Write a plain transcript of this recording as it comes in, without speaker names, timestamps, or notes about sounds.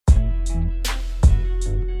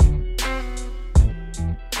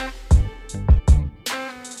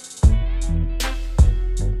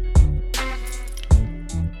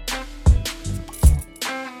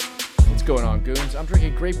I'm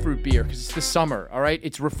drinking grapefruit beer because it's the summer, all right?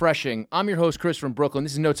 It's refreshing. I'm your host, Chris from Brooklyn.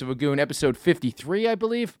 This is Notes of a Goon, episode 53, I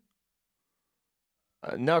believe.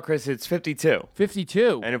 No, Chris, it's 52.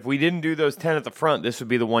 52. And if we didn't do those 10 at the front, this would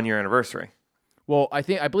be the 1 year anniversary. Well, I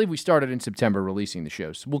believe we started in September releasing the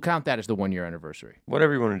shows. We'll count that as the 1 year anniversary.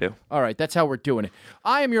 Whatever you want to do. All right, that's how we're doing it.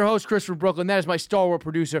 I am your host, Chris from Brooklyn. That is my stalwart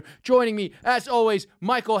producer. Joining me, as always,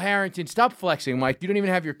 Michael Harrington. Stop flexing, Mike. You don't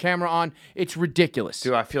even have your camera on. It's ridiculous.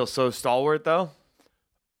 Do I feel so stalwart, though?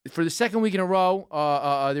 For the second week in a row,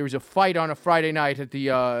 there was a fight on a Friday night at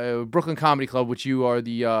the Brooklyn Comedy Club, which you are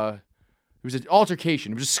the... it was an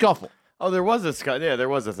altercation. It was a scuffle. Oh, there was a there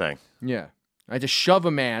was a thing. Yeah. I had to shove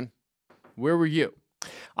a man. Where were you?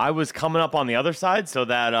 I was coming up on the other side so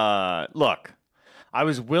that, look, I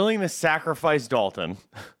was willing to sacrifice Dalton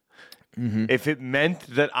if it meant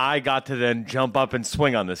that I got to then jump up and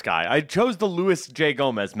swing on this guy. I chose the Luis J.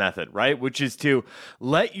 Gomez method, right? Which is to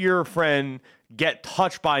let your friend get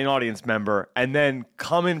touched by an audience member and then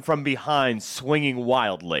come in from behind swinging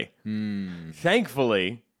wildly.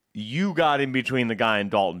 Thankfully, you got in between the guy and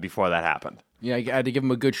Dalton before that happened. Yeah, I had to give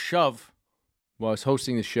him a good shove while I was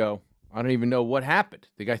hosting the show. I don't even know what happened.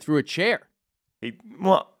 The guy threw a chair. He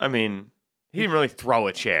didn't really throw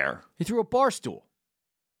a chair. He threw a bar stool.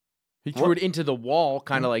 He threw it into the wall,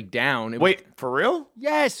 kind of like down. Wait, for real?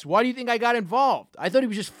 Yes. Why do you think I got involved? I thought he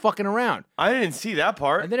was just fucking around. I didn't see that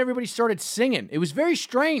part. And then everybody started singing. It was very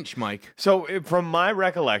strange, Mike. So, from my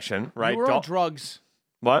recollection, right? You were on drugs.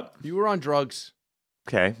 What? You were on drugs.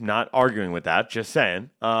 Okay, not arguing with that, just saying.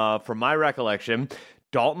 From my recollection,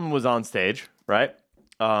 Dalton was on stage, right?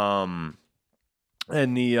 And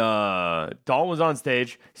Dalton was on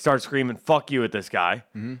stage, started screaming "fuck you" at this guy.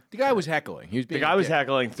 Mm-hmm. The guy was heckling. The guy was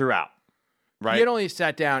heckling throughout, right? He had only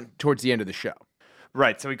sat down towards the end of the show.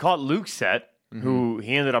 Right, so he caught Luke's set, who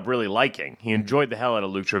he ended up really liking. He enjoyed the hell out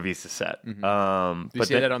of Luke Trevisa's set. Did you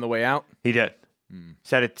say that on the way out? He did.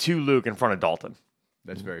 Said it to Luke in front of Dalton.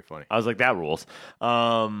 That's very funny. I was like, that rules.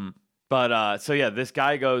 So yeah, this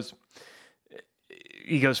guy goes,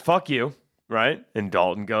 "Fuck you," right? And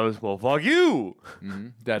Dalton goes, "Well, fuck you."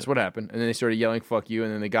 That's what happened. And then they started yelling, "fuck you."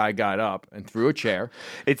 And then the guy got up and threw a chair.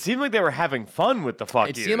 It seemed like they were having fun with the "fuck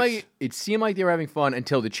yous." It seemed like they were having fun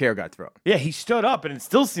until the chair got thrown. Yeah, he stood up and it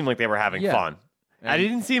still seemed like they were having fun. I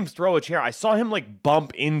didn't see him throw a chair. I saw him like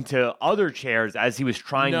bump into other chairs as he was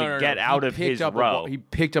trying to get out of his row. He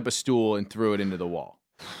picked up a stool and threw it into the wall.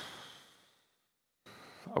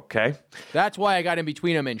 Okay. That's why I got in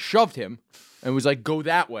between him and shoved him and was like, "go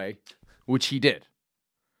that way," which he did.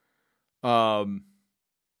 So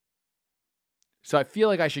I feel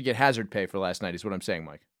like I should get hazard pay for last night is what I'm saying,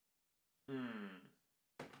 Mike.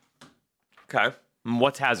 Okay. And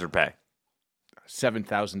what's hazard pay?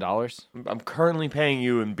 $7,000. I'm currently paying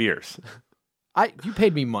you in beers. You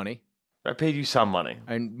paid me money. I paid you some money.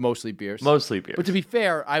 And mostly beers. Mostly beers. But to be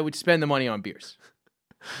fair, I would spend the money on beers.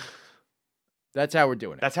 That's how we're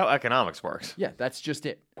doing it. That's how economics works. Yeah, that's just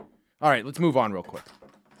it. All right, let's move on real quick.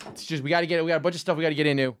 We got a bunch of stuff we got to get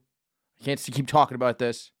into. I can't keep talking about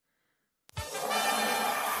this. All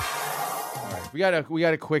right, we got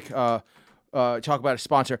a quick talk about a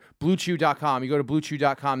sponsor, BlueChew.com. You go to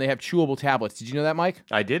BlueChew.com. They have chewable tablets. Did you know that, Mike?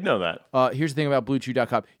 I did know that. Here's the thing about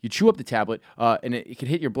BlueChew.com. You chew up the tablet, and it can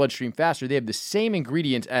hit your bloodstream faster. They have the same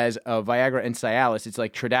ingredients as Viagra and Cialis. It's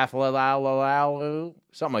like tadalafil,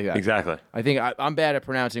 something like that. Exactly. I think I'm bad at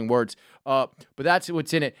pronouncing words, but that's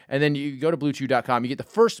what's in it. And then you go to BlueChew.com. You get the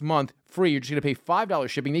first month free. You're just going to pay $5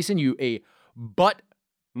 shipping. They send you a butt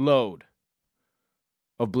load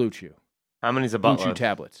of Blue Chew. How many's a butt Blue Chew load?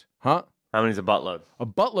 tablets. Huh? How many's a butt load? A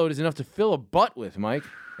butt load is enough to fill a butt with, Mike.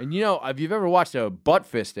 And you know, if you've ever watched a butt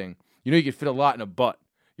fisting, you know you can fit a lot in a butt.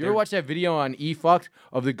 You ever watch that video on eFucked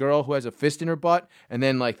of the girl who has a fist in her butt, and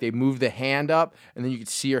then like they move the hand up, and then you can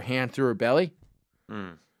see her hand through her belly?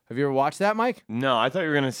 Have you ever watched that, Mike? No, I thought you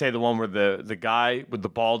were going to say the one where the guy with the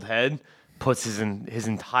bald head puts his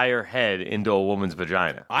entire head into a woman's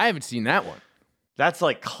vagina. I haven't seen that one. That's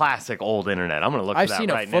like classic old internet. I'm going to look for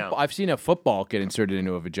that right now. I've seen a football get inserted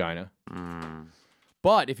into a vagina.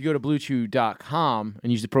 But if you go to BlueChew.com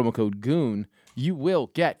and use the promo code GOON, you will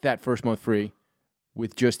get that first month free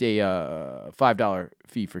with just a $5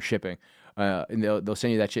 fee for shipping. And they'll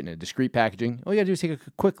send you that shit in a discreet packaging. All you got to do is take a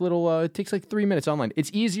quick little, it takes like 3 minutes online.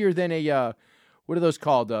 It's easier than a, what are those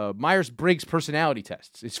called? Myers-Briggs personality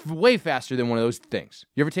tests. It's way faster than one of those things.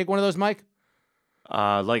 You ever take one of those, Mike?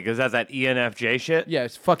 Is that ENFJ shit? Yeah,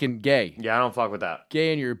 it's fucking gay. Yeah, I don't fuck with that.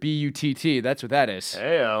 Gay and your BUTT. That's what that is.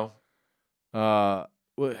 Heyo.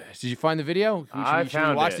 Did you find the video? Should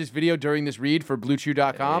we watch this video during this read for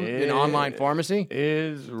BlueChew.com, an online pharmacy?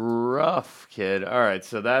 Is rough, kid. All right,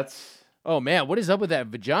 so that's Oh, man, what is up with that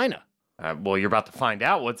vagina? Well, you're about to find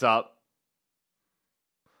out what's up.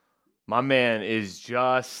 My man is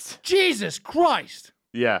just... Jesus Christ!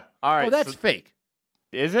 Yeah. All right. Oh, that's fake.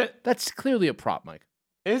 Is it? That's clearly a prop, Mike.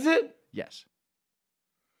 Is it? Yes.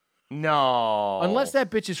 No. Unless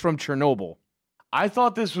that bitch is from Chernobyl. I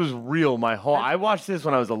thought this was real. I watched this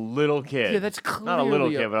when I was a little kid. Yeah, that's clearly not a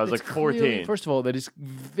little kid, but I was like 14. First of all, that is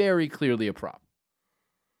very clearly a prop.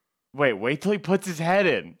 Wait till he puts his head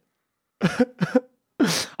in.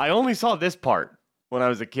 I only saw this part when I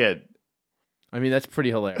was a kid. I mean, that's pretty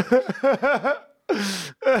hilarious.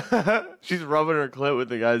 She's rubbing her clit with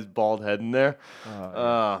the guy's bald head in there.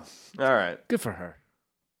 All right. Good for her.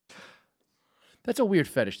 That's a weird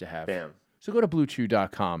fetish to have. Damn. So go to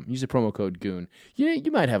BlueChew.com. Use the promo code GOON.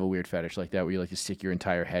 You might have a weird fetish like that where you like to stick your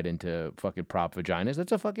entire head into fucking prop vaginas.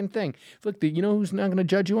 That's a fucking thing. Look, you know who's not going to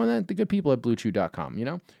judge you on that? The good people at BlueChew.com, you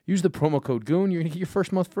know? Use the promo code GOON. You're going to get your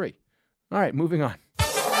first month free. All right, moving on.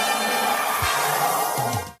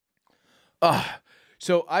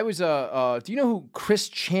 So I was, do you know who Chris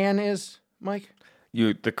Chan is, Mike?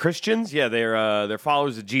 The Christians? Yeah, they're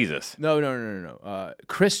followers of Jesus. No.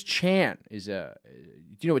 Chris Chan is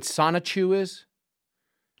do you know what Sonichu is?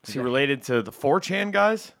 Is he related to the 4chan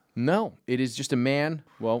guys? No, it is just a man,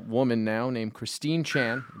 woman now, named Christine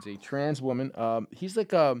Chan. He's a trans woman. He's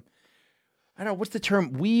like I don't know, what's the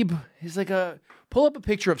term? Weeb? He's like pull up a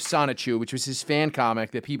picture of Sonichu, which was his fan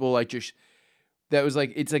comic that people like just, that was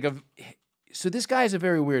like, it's like so this guy is a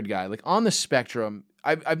very weird guy. Like on the spectrum,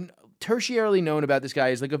 I've tertiarily known about this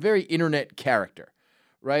guy as like a very internet character,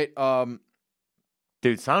 right?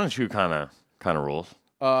 Dude, Sonichu kind of rules.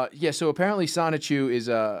 Yeah, so apparently Sonichu is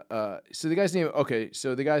so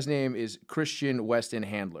the guy's name is Christian Weston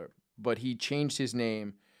Handler, but he changed his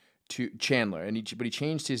name to Chandler, but he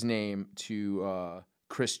changed his name to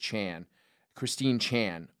Christine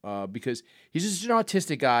Chan, because he's just an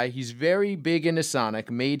autistic guy. He's very big into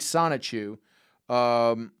Sonic, made Sonichu,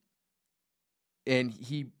 and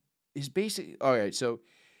he is basically, all right, so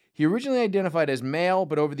he originally identified as male,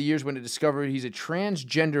 but over the years when it discovered he's a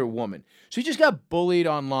transgender woman. So he just got bullied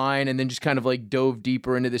online and then just kind of like dove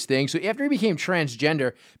deeper into this thing. So after he became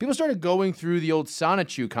transgender, people started going through the old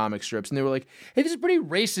Sonichu comic strips and they were like, hey, this is pretty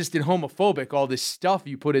racist and homophobic, all this stuff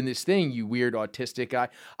you put in this thing, you weird autistic guy.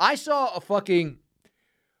 I saw a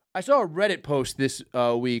Reddit post this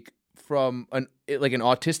week from an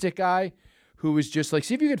autistic guy who was just like,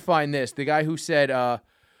 see if you could find this. The guy who said,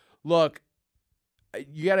 look,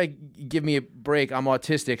 you gotta give me a break. I'm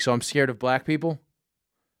autistic, so I'm scared of black people.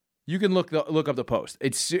 You can look up the post.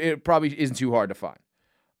 It probably isn't too hard to find.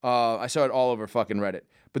 I saw it all over fucking Reddit.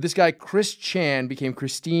 But this guy Chris Chan became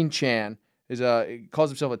Christine Chan.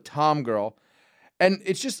 Calls himself a Tom girl, and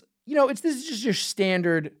it's just this is just your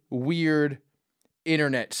standard weird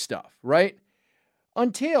internet stuff, right?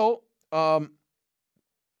 Until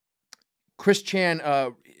Chris Chan,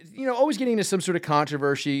 always getting into some sort of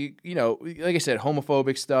controversy, like I said,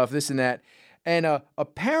 homophobic stuff, this and that. And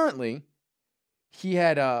apparently he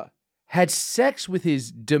had sex with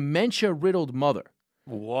his dementia-riddled mother.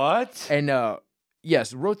 What? And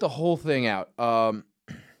yes, wrote the whole thing out.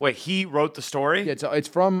 Wait, he wrote the story? Yeah, it's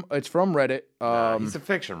from Reddit. He's a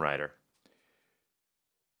fiction writer.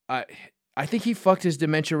 I think he fucked his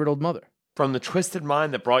dementia-riddled mother. From the twisted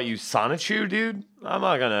mind that brought you Sonichu, dude? I'm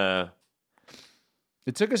not gonna...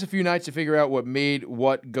 It took us a few nights to figure out what made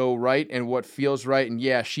what go right and what feels right, and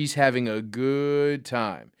yeah, she's having a good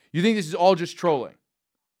time. You think this is all just trolling?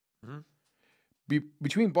 Mm-hmm.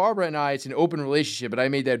 Between Barbara and I, it's an open relationship, but I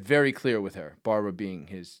made that very clear with her, Barbara being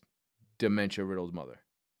his dementia-riddled mother.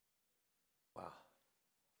 Wow.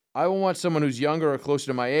 I will want someone who's younger or closer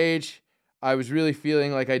to my age. I was really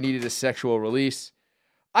feeling like I needed a sexual release.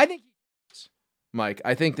 I think, Mike,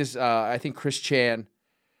 I think Chris Chan,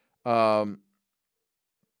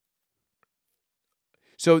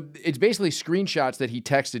 so it's basically screenshots that he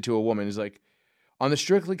texted to a woman. It's like, on the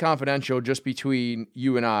Strictly Confidential, just between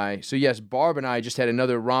you and I. So yes, Barb and I just had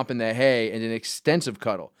another romp in the hay and an extensive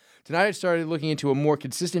cuddle. Tonight I started looking into a more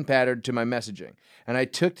consistent pattern to my messaging. And I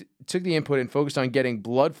took the input and focused on getting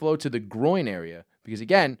blood flow to the groin area. Because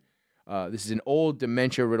again, this is an old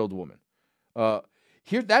dementia-riddled woman.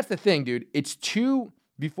 That's the thing, dude.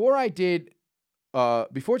 Before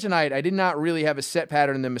tonight, I did not really have a set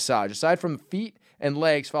pattern in the massage. Aside from feet and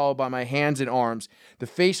legs, followed by my hands and arms, the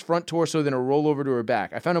face, front torso, then a roll over to her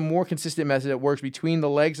back. I found a more consistent method that works between the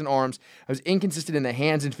legs and arms. I was inconsistent in the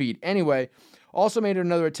hands and feet. Anyway, also made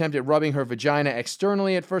another attempt at rubbing her vagina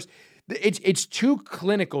externally at first. It's too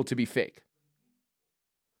clinical to be fake.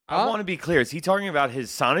 I want to be clear. Is he talking about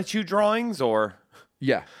his Sonichu drawings or...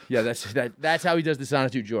 Yeah, that's how he does the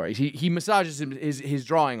Sonotube Joy. He massages his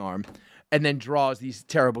drawing arm, and then draws these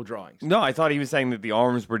terrible drawings. No, I thought he was saying that the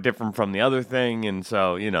arms were different from the other thing, and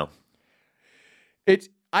so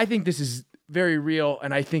I think this is very real,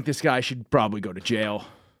 and I think this guy should probably go to jail.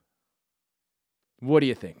 What do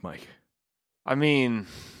you think, Mike? I mean,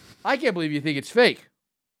 I can't believe you think it's fake.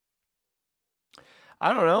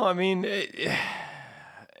 I don't know. I mean,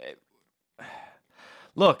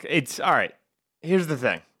 look, it's all right. Here's the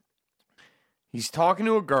thing. He's talking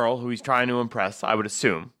to a girl who he's trying to impress, I would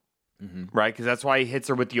assume, right? Because that's why he hits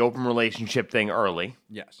her with the open relationship thing early.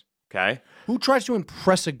 Yes. Okay. Who tries to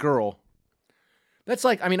impress a girl? That's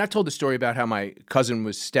like, I mean, I've told the story about how my cousin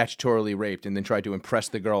was statutorily raped and then tried to impress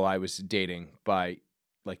the girl I was dating by,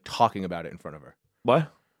 like, talking about it in front of her.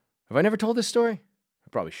 What? Have I never told this story? I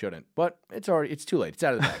probably shouldn't, but it's too late. It's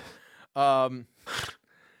out of the bag.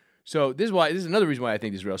 So this is another reason why I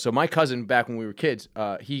think this is real. So my cousin, back when we were kids,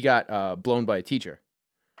 he got blown by a teacher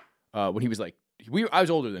when he was like, I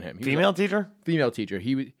was older than him. Female teacher? Female teacher.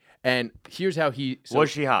 And here's how he. So,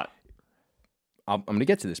 was she hot? I'm going to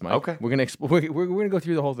get to this, Mike. Okay. We're going to go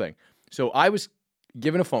through the whole thing. So I was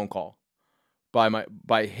given a phone call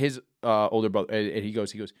by his older brother, and he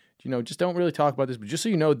goes, just don't really talk about this, but just so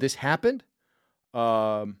you know, this happened.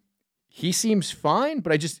 He seems fine,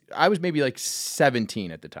 but I was maybe like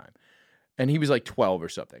 17 at the time, and he was like 12 or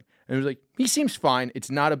something. And it was like, he seems fine.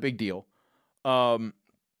 It's not a big deal. And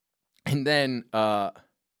then I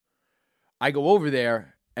go over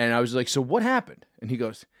there, and I was like, so what happened? And he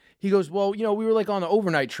goes, well, we were like on an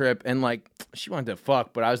overnight trip, and like she wanted to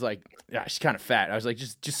fuck, but I was like, yeah, she's kind of fat. I was like,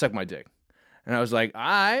 just suck my dick. And I was like, all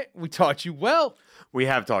right, we taught you well. We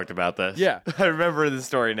have talked about this. Yeah. I remember the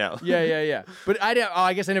story now. Yeah. But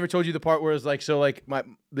I guess I never told you the part where it was like, so like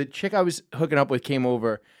the chick I was hooking up with came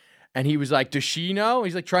over, and he was like, does she know?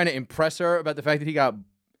 He's like trying to impress her about the fact that he got,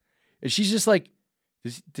 and she's just like,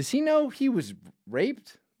 does he know he was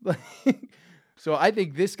raped? So I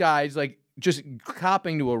think this guy's like just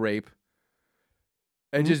copping to a rape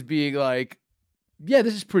and just being like, yeah,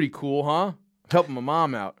 this is pretty cool, huh? Helping my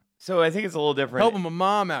mom out. So I think it's a little different. Helping my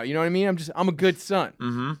mom out. You know what I mean? I'm a good son.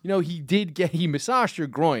 Mm-hmm. He massaged her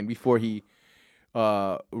groin before he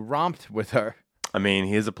romped with her. I mean,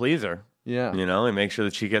 he is a pleaser. Yeah. He makes sure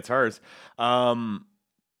that she gets hers.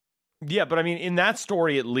 Yeah, but I mean, in that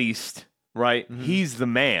story at least, right? Mm-hmm. He's the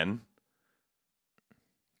man.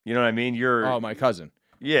 You know what I mean? My cousin.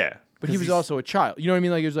 Yeah. But he was also a child. You know what I mean?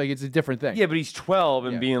 Like, it was like, it's a different thing. Yeah, but he's 12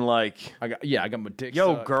 and being like, I got my dick.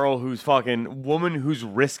 Girl who's woman who's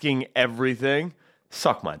risking everything,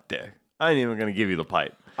 suck my dick. I ain't even going to give you the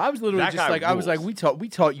pipe. I was literally just like, rules. I was like, we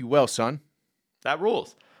taught you well, son. That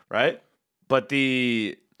rules, right? But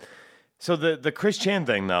the Chris Chan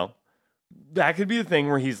thing, though, that could be the thing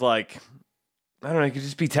where he's like, I don't know, he could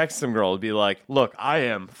just be texting some girl and be like, look, I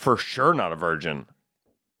am for sure not a virgin.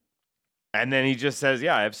 And then he just says,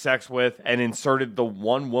 yeah, I have sex with, and inserted the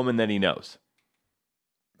one woman that he knows.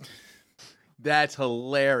 That's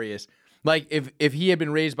hilarious. Like, if he had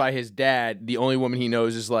been raised by his dad, the only woman he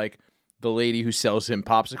knows is, like, the lady who sells him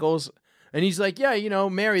popsicles. And he's like, yeah,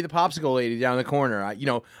 Mary, the popsicle lady down the corner.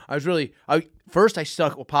 First I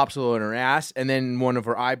stuck a popsicle in her ass, and then one of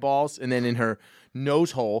her eyeballs, and then in her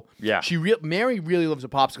nose hole. Yeah. Mary really loves a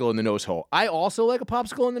popsicle in the nose hole. I also like a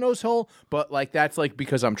popsicle in the nose hole, but, like, that's, like,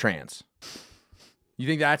 because I'm trans. You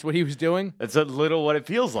think that's what he was doing? That's a little what it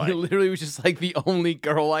feels like. He literally was just like, the only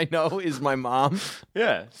girl I know is my mom.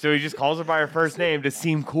 Yeah. So he just calls her by her first name to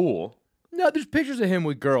seem cool. No, there's pictures of him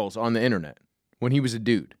with girls on the internet when he was a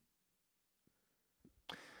dude.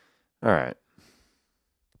 All right.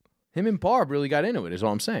 Him and Barb really got into it, is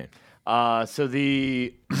all I'm saying. I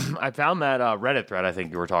found that Reddit thread I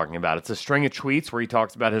think you were talking about. It's a string of tweets where he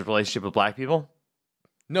talks about his relationship with black people.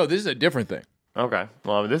 No, this is a different thing. Okay.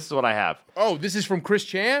 Well, this is what I have. Oh, this is from Chris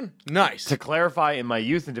Chan? Nice. To clarify, in my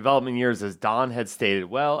youth and development years, as Don had stated,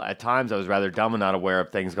 well, at times I was rather dumb and not aware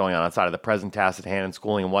of things going on outside of the present task at hand in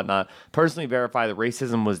schooling and whatnot. Personally verify that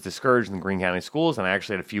racism was discouraged in the Greene County schools, and I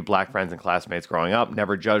actually had a few black friends and classmates growing up.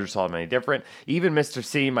 Never judged or saw them any different. Even Mr.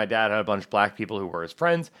 C, my dad had a bunch of black people who were his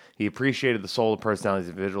friends. He appreciated the soul and personalities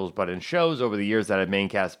of individuals, but in shows over the years that had main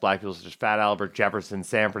cast black people such as Fat Albert, Jefferson,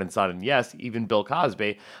 Sanford and Son, and yes, even Bill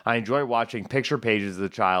Cosby, I enjoy watching picture pages of the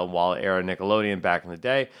child while era Nickelodeon back in the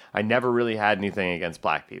day. I never really had anything against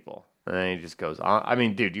black people. And then he just goes on. I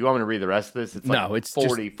mean, dude, do you want me to read the rest of this? It's like it's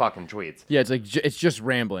 40 fucking tweets. Yeah, it's just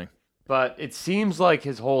rambling. But it seems like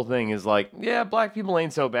his whole thing is like, yeah, black people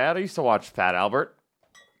ain't so bad. I used to watch Fat Albert.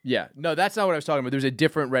 Yeah, no, that's not what I was talking about. There's a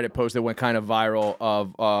different Reddit post that went kind of viral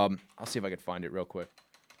of, I'll see if I can find it real quick.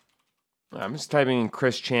 I'm just typing in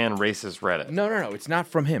Chris Chan racist Reddit. No. It's not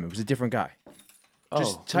from him. It was a different guy.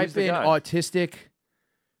 Just who's type the in guy? autistic,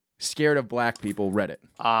 scared of black people, Reddit.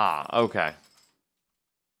 Ah, okay.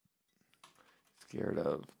 Scared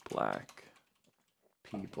of black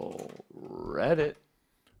people, Reddit.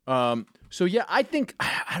 So yeah, I think,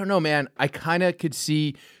 I don't know, man. I kind of could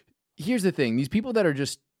see. Here's the thing: these people that are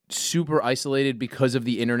just super isolated because of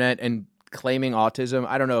the internet and claiming autism.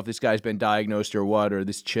 I don't know if this guy's been diagnosed or what, or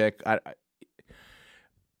this chick. I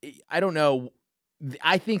don't know.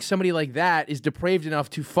 I think somebody like that is depraved enough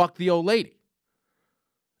to fuck the old lady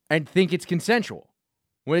and think it's consensual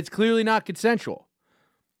when it's clearly not consensual.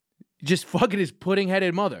 Just fucking his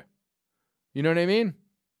pudding-headed mother. You know what I mean?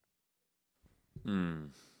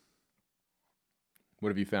 What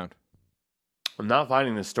have you found? I'm not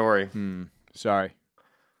finding the story. Sorry.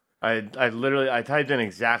 I typed in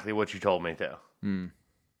exactly what you told me to.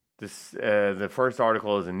 This the first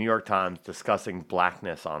article is in New York Times discussing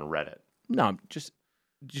blackness on Reddit. No, just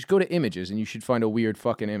go to images and you should find a weird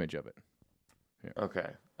fucking image of it. Here. Okay.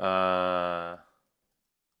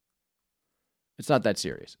 It's not that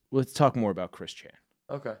serious. Let's talk more about Chris Chan.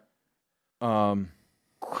 Okay.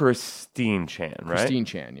 Christine Chan, right? Christine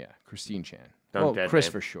Chan, yeah. Christine Chan. No, Well, dead Chris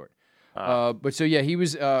name. for short. But so, yeah,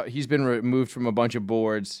 he's been removed from a bunch of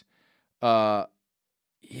boards. Yeah.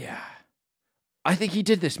 I think he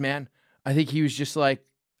did this, man. I think he was just like,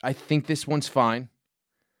 I think this one's fine.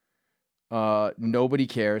 Nobody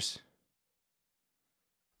cares.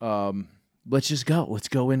 Let's just go. Let's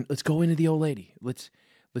go into the old lady. Let's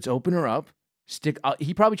open her up.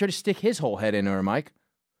 He probably tried to stick his whole head in her, Mike.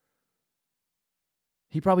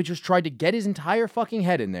 He probably just tried to get his entire fucking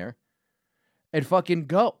head in there and fucking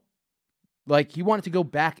go. Like, he wanted to go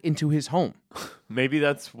back into his home. Maybe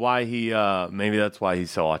that's why he's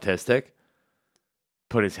so autistic.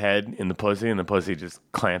 Put his head in the pussy, and the pussy just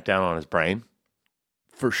clamped down on his brain.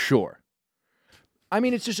 For sure. I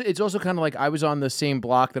mean, it's also kind of like I was on the same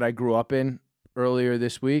block that I grew up in earlier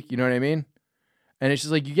this week. You know what I mean? And it's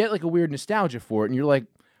just like you get like a weird nostalgia for it, and you're like,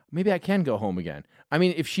 maybe I can go home again. I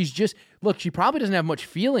mean, if she's just look, she probably doesn't have much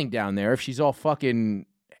feeling down there if she's all fucking,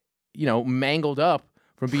 mangled up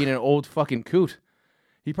from being an old fucking coot.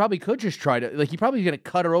 He probably could just try to he probably gonna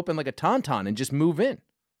cut her open like a tauntaun and just move in.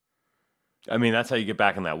 I mean, that's how you get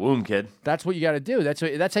back in that womb, kid. That's what you got to do.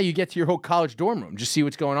 That's how you get to your whole college dorm room. Just see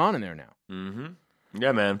what's going on in there now. Mm-hmm.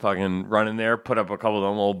 Yeah, man. Fucking run in there, put up a couple of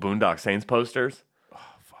them old Boondock Saints posters. Oh,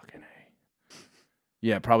 fucking A.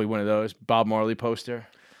 Yeah, probably one of those. Bob Marley poster.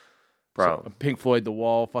 Bro. A Pink Floyd The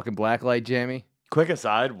Wall, fucking Blacklight Jammy. Quick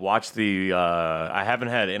aside, watch the... I haven't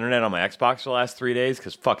had internet on my Xbox for the last 3 days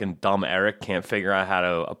because fucking dumb Eric can't figure out how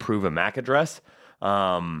to approve a MAC address.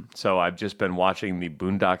 So I've just been watching the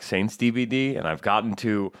Boondock Saints DVD, and I've gotten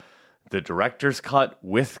to the director's cut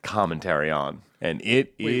with commentary on, and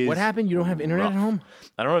it is... What happened? You don't have internet rough. at home?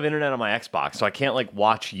 I don't have internet on my Xbox, so I can't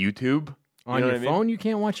watch YouTube. On your phone, you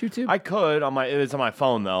can't watch YouTube? I could it's on my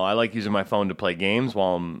phone though. I like using my phone to play games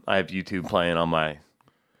while I have YouTube playing on my.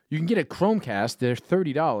 You can get a Chromecast. They're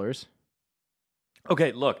 $30.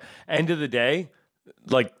 Okay, look. End of the day,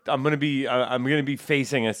 I'm gonna be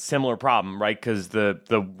facing a similar problem, right? Because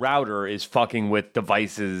the router is fucking with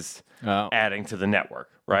devices adding to the network,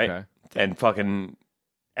 right? Okay. And fucking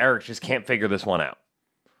Eric just can't figure this one out.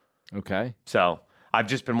 Okay. So I've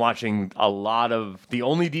just been watching a lot of the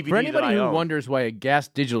only DVD For anybody that I who own. wonders why a gas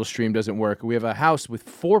digital stream doesn't work, we have a house with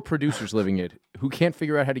 4 producers living in it who can't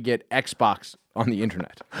figure out how to get Xbox on the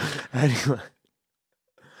internet. Anyway,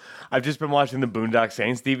 I've just been watching the Boondock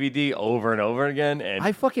Saints DVD over and over again, and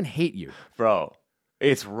I fucking hate you. bro,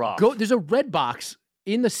 it's rough. There's a red box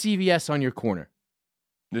in the CVS on your corner.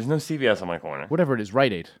 There's no CVS on my corner. Whatever it is,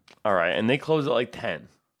 Rite Aid. All right, and they close at 10.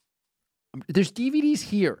 There's DVDs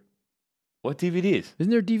here. What DVDs? Isn't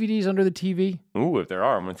there DVDs under the TV? Ooh, if there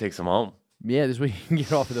are, I'm gonna take some home. Yeah, this way you can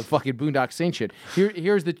get off of the fucking Boondock Saint shit. Here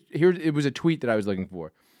it was a tweet that I was looking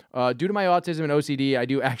for. Due to my autism and OCD, I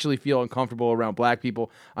do actually feel uncomfortable around black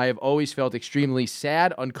people. I have always felt extremely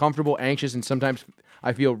sad, uncomfortable, anxious, and sometimes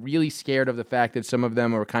I feel really scared of the fact that some of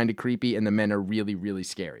them are kind of creepy and the men are really, really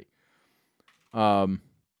scary. I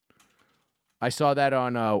saw that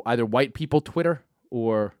on either white people Twitter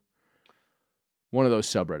or one of those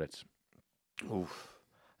subreddits. Oof.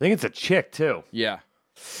 I think it's a chick too. Yeah.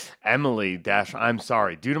 Emily Dash. I'm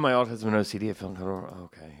sorry. Due to my autism and OCD, I feel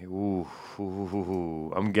uncomfortable. Okay.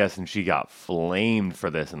 Ooh. I'm guessing she got flamed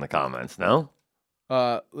for this in the comments. No.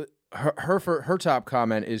 Her top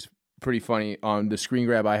comment is pretty funny on the screen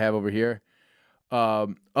grab I have over here.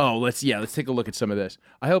 Let's take a look at some of this.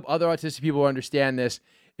 I hope other autistic people understand this.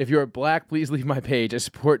 If you're black, please leave my page. I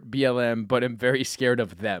support BLM, but am very scared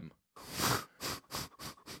of them.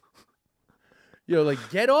 Yo, like,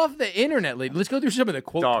 get off the internet. Like, let's go through some of the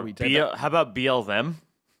quote Dog, tweets. how about BLM?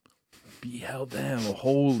 BLM.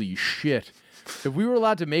 Holy shit. If we were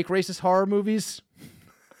allowed to make racist horror movies,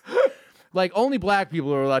 like, only black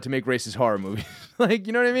people are allowed to make racist horror movies. Like,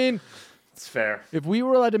 you know what I mean? It's fair. If we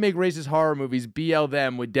were allowed to make racist horror movies,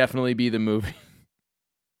 BLM would definitely be the movie.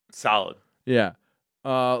 Solid. Yeah.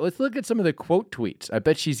 Let's look at some of the quote tweets. I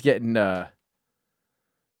bet she's getting, at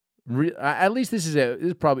least this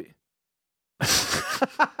is probably...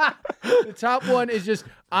 The top one is just,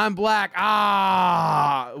 I'm black,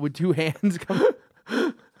 with two hands coming.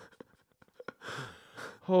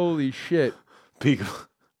 Holy shit.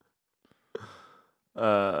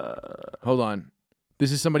 Hold on.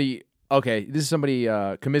 This is somebody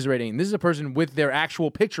commiserating. This is a person with their actual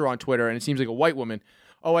picture on Twitter, and it seems like a white woman.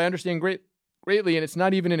 Oh, I understand greatly, and it's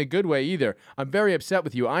not even in a good way either. I'm very upset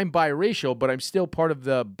with you. I'm biracial, but I'm still part of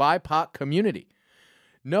the BIPOC community.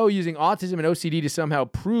 No, using autism and OCD to somehow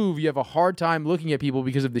prove you have a hard time looking at people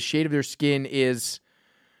because of the shade of their skin is...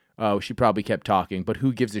 Oh, she probably kept talking, but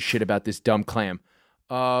who gives a shit about this dumb clam?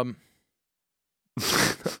 Black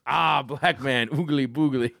man, oogly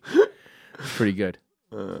boogly. Pretty good.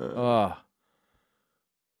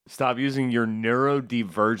 Stop using your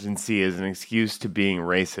neurodivergency as an excuse to being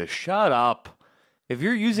racist. Shut up. If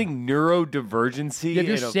you're using neurodivergency, if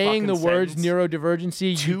you're saying the words sentence,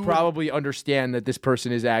 neurodivergency, you probably understand that this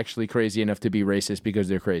person is actually crazy enough to be racist because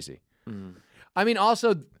they're crazy. I mean,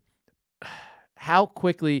 also, how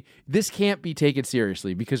quickly this can't be taken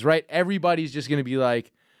seriously because, right, everybody's just going to be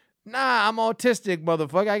like, nah, I'm autistic,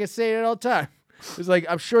 motherfucker. I can say it all the time. It's like,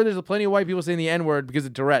 I'm sure there's plenty of white people saying the N-word because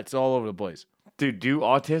of Tourette's all over the place. dude, do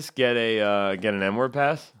autists get an N-word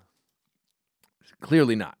pass?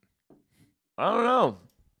 Clearly not. I don't know.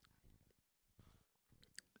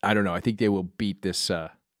 I don't know. I think they will beat this.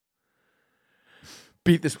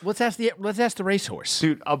 Let's ask the racehorse.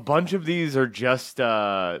 Dude, a bunch of these are just,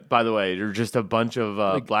 by the way, they're just a bunch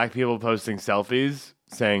of black people posting selfies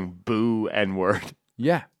saying boo N-word.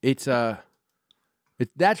 Yeah, that's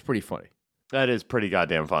pretty funny. That is pretty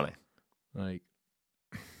goddamn funny. Like,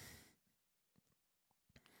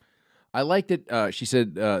 I like that she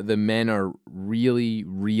said the men are really,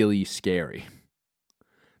 really scary.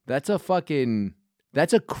 That's a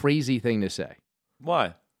crazy thing to say.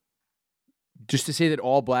 Why? Just to say that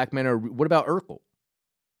all black men are. What about Urkel?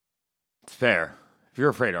 It's fair. If you're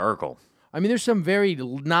afraid of Urkel. I mean, there's some very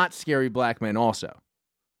not scary black men also.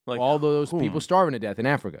 Like all those people starving to death in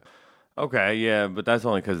Africa. Okay, yeah, but that's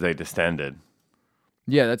only because they distended.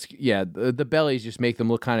 Yeah, the bellies just make them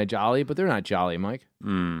look kind of jolly, but they're not jolly, Mike.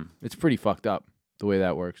 It's pretty fucked up the way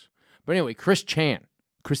that works. But anyway, Christine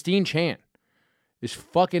Chan is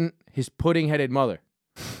fucking his pudding-headed mother.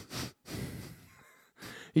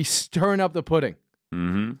 He's stirring up the pudding.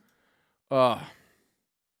 Mm-hmm. All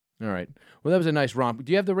right. Well, that was a nice romp.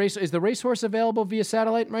 Do you have the race? Is the racehorse available via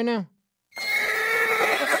satellite right now?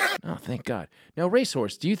 Oh, thank God. Now,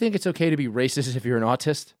 racehorse, do you think it's okay to be racist if you're an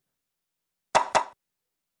autist?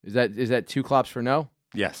 Is that 2 claps for no?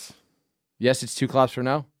 Yes. Yes, it's 2 claps for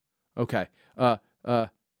no? Okay. So,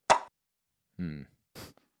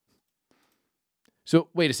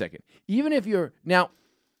 wait a second. Even if you're... Now,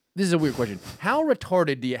 this is a weird question. How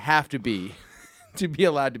retarded do you have to be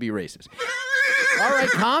allowed to be racist? All right,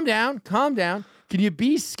 calm down. Can you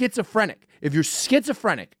be schizophrenic? If you're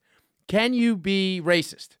schizophrenic, can you be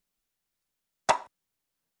racist?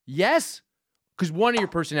 Yes? Because one of your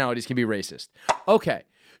personalities can be racist. Okay.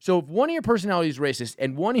 So if one of your personalities is racist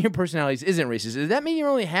and one of your personalities isn't racist, does that mean you're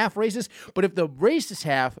only half racist? But if the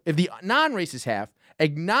non-racist half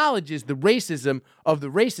acknowledges the racism of the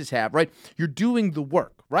racist half, right, you're doing the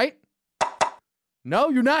work, right? No,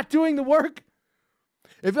 you're not doing the work?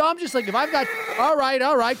 If I've got, all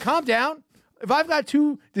right, calm down. If I've got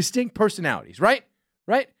 2 distinct personalities, right?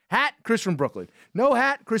 Hat, Chris from Brooklyn. No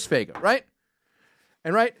hat, Chris Faga, right?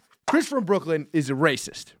 And right, Chris from Brooklyn is a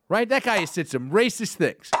racist, right? That guy has said some racist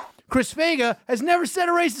things. Chris Faga has never said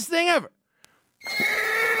a racist thing ever.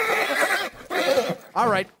 All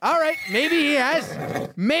right. Maybe he has.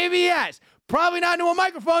 Probably not into a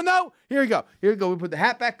microphone, though. Here we go. We put the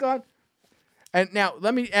hat back on. And now,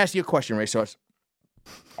 let me ask you a question, Racehorse.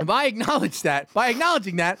 If I acknowledge that, by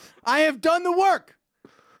acknowledging that, I have done the work.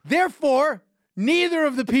 Therefore, neither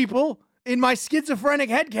of the people in my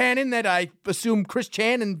schizophrenic headcanon that I assume Chris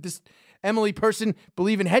Chan and this Emily person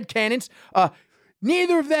believe in headcanons,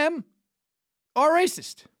 neither of them are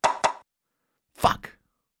racist. Fuck.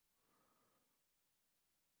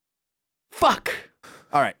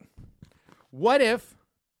 All right. What if...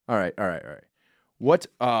 All right. What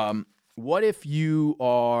if you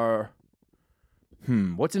are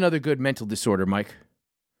What's another good mental disorder, Mike?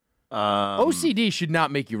 OCD should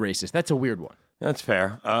not make you racist. That's a weird one. That's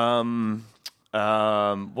fair.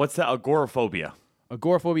 What's that? Agoraphobia.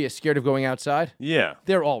 Agoraphobia is scared of going outside. Yeah.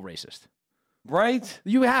 They're all racist. Right?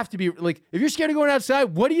 You have to be, like, if you're scared of going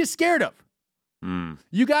outside, what are you scared of?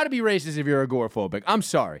 You got to be racist if you're agoraphobic. I'm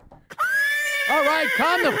sorry. All right,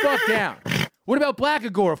 calm the fuck down. What about black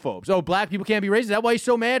agoraphobes? Oh, black people can't be racist? Is that why you're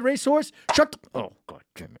so mad, racehorse? Shut the... Oh, God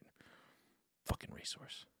damn it. Fucking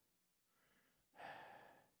racehorse.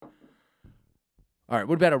 All right,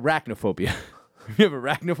 what about arachnophobia? If you have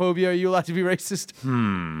arachnophobia, are you allowed to be racist?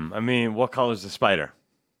 I mean, what color's the spider?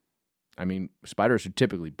 I mean, spiders are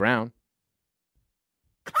typically brown.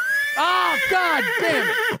 Oh, God damn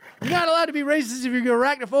it. You're not allowed to be racist if you're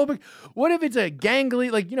arachnophobic. What if it's a gangly,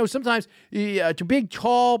 like, sometimes it's a big,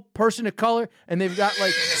 tall person of color, and they've got,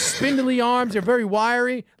 like, spindly arms. They're very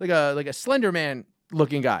wiry, like a Slender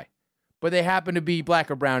Man-looking guy. But they happen to be black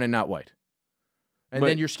or brown and not white. And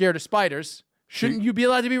then you're scared of spiders. Shouldn't you be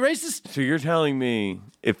allowed to be racist? So you're telling me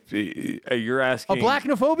if you're asking...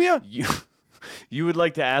 Blacknophobia? You would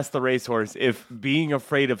like to ask the racehorse if being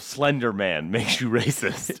afraid of Slender Man makes you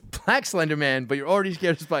racist. Black Slender Man, but you're already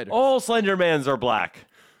scared of spiders. All Slender Mans are black.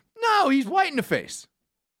 No, he's white in the face.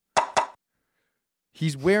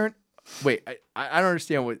 He's wearing... Wait, I don't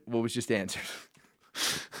understand what was just answered.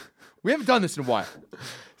 We haven't done this in a while.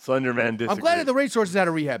 Slender Man disagrees. I'm glad that the racehorse is out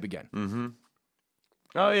of rehab again. Mm-hmm.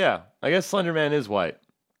 Oh, yeah. I guess Slender Man is white.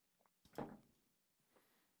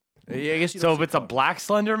 Yeah, I guess so if it's a black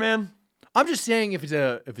Slender Man? I'm just saying if it's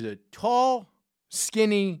a tall,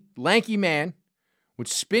 skinny, lanky man with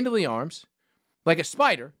spindly arms, like a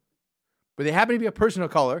spider, but they happen to be a person of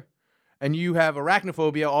color, and you have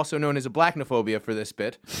arachnophobia, also known as a blacknophobia for this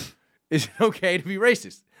bit, is it okay to be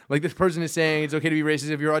racist? Like this person is saying it's okay to be racist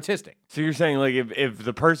if you're autistic. So you're saying like if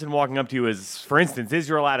the person walking up to you is, for instance,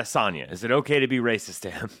 Israel Adesanya, is it okay to be racist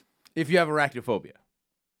to him? If you have arachnophobia.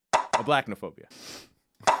 A blacknophobia.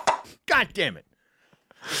 God damn it.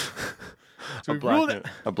 So a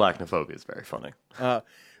blacknophobia is very funny.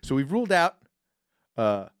 So we've ruled out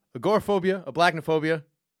agoraphobia, a blacknophobia,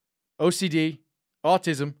 OCD,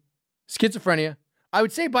 autism, schizophrenia. I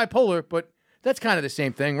would say bipolar, but that's kind of the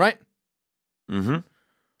same thing, right? Mm-hmm.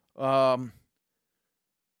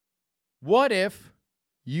 What if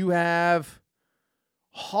you have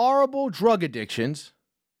horrible drug addictions?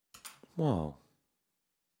 Whoa.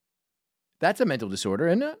 That's a mental disorder,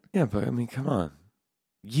 isn't it? Yeah, but I mean, come on.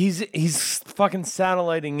 He's fucking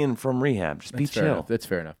satelliting in from rehab. Just be chill. Enough. That's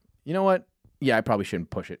fair enough. You know what? Yeah, I probably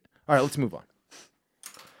shouldn't push it. All right, let's move on.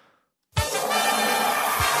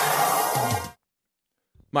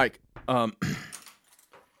 Mike,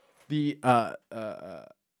 the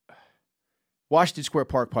Washington Square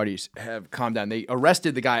Park parties have calmed down. They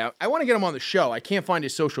arrested the guy. I want to get him on the show. I can't find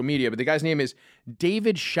his social media, but the guy's name is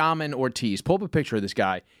David Shaman Ortiz. Pull up a picture of this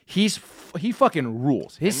guy. He fucking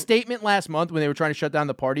rules. His statement last month when they were trying to shut down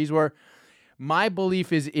the parties were, my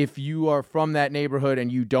belief is if you are from that neighborhood and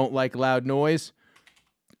you don't like loud noise,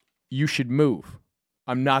 you should move.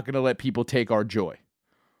 I'm not going to let people take our joy.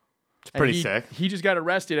 It's pretty sick. He just got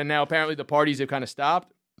arrested, and now apparently the parties have kind of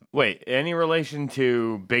stopped. Wait, any relation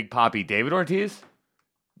to Big Papi David Ortiz?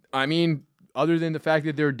 I mean, other than the fact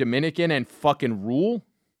that they're Dominican and fucking rule?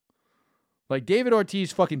 Like, David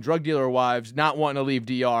Ortiz fucking drug dealer wives not wanting to leave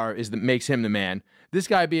DR makes him the man. This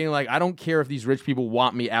guy being like, I don't care if these rich people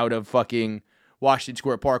want me out of fucking Washington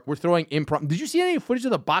Square Park. We're throwing improv. Did you see any footage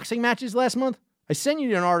of the boxing matches last month? I sent you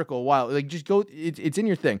an article a while. Like, just go. It's in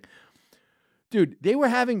your thing. Dude, they were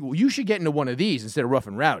having, you should get into one of these instead of Rough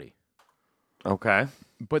and Rowdy. Okay.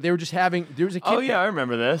 But they were just having, there was a kid. Oh, yeah, I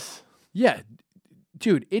remember this. Yeah.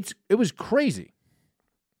 Dude, it was crazy.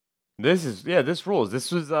 This rules.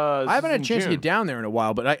 This was, I haven't had a chance to get down there in a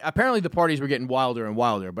while, but apparently the parties were getting wilder and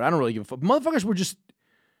wilder, but I don't really give a fuck. Motherfuckers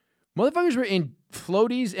were in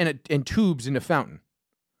floaties and tubes in the fountain.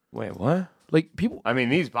 Wait, what? Like, people. I mean,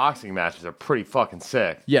 these boxing matches are pretty fucking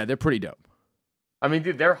sick. Yeah, they're pretty dope. I mean,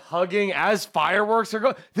 dude, they're hugging as fireworks are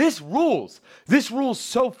going. This rules. This rules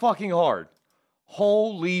so fucking hard.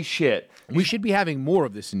 Holy shit. We should be having more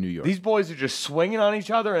of this in New York. These boys are just swinging on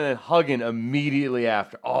each other and then hugging immediately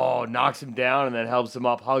after. Oh, knocks him down and then helps him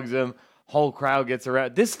up, hugs him. Whole crowd gets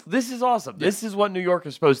around. This is awesome. Yeah. This is what New York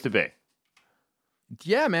is supposed to be.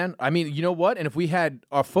 Yeah, man. I mean, you know what? And if we had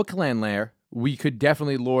our Foot Clan lair, we could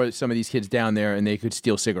definitely lure some of these kids down there and they could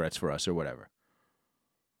steal cigarettes for us or whatever.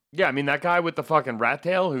 Yeah, I mean, that guy with the fucking rat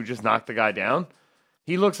tail who just knocked the guy down,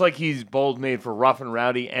 he looks like he's bold made for Rough and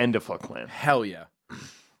Rowdy and a Foot Clan. Hell yeah.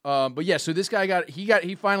 But yeah, so this guy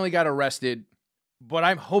he finally got arrested, but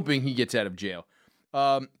I'm hoping he gets out of jail.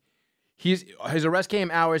 His arrest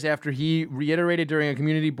came hours after he reiterated during a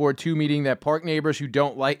community board 2 meeting that park neighbors who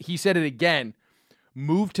don't like, he said it again,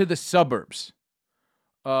 move to the suburbs.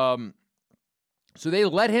 So they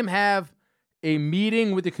let him have a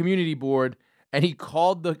meeting with the community board, and he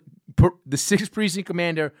called the 6th precinct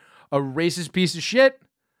commander a racist piece of shit,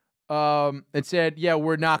 and said, yeah,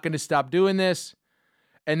 we're not going to stop doing this.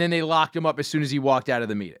 And then they locked him up as soon as he walked out of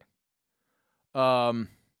the meeting.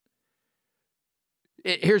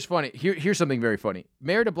 Here's funny. Here's something very funny.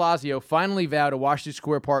 Mayor de Blasio finally vowed a Washington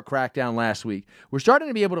Square Park crackdown last week. We're starting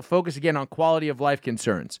to be able to focus again on quality of life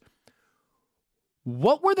concerns.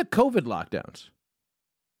 What were the COVID lockdowns?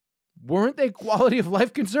 Weren't they quality of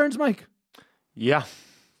life concerns, Mike? Yeah.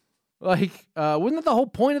 Like, wasn't that the whole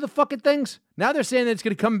point of the fucking things? Now they're saying that it's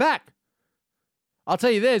going to come back. I'll tell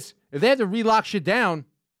you this. If they have to relock shit down,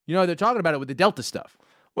 they're talking about it with the Delta stuff.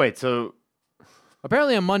 Wait, so...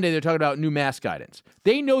 Apparently on Monday, they're talking about new mask guidance.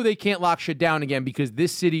 They know they can't lock shit down again because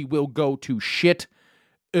this city will go to shit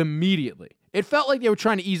immediately. It felt like they were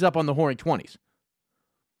trying to ease up on the Roaring 20s.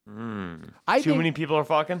 Too many people are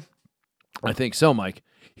fucking? I think so, Mike.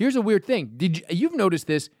 Here's a weird thing. You've noticed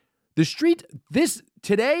this? The street,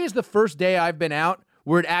 today is the first day I've been out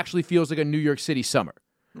where it actually feels like a New York City summer.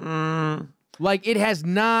 Like, it has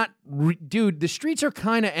not, dude, the streets are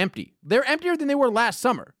kind of empty. They're emptier than they were last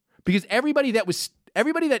summer. Because here's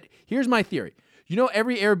my theory.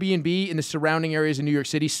 Every Airbnb in the surrounding areas in New York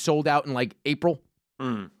City sold out in like April.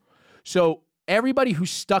 So everybody who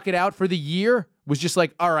stuck it out for the year was just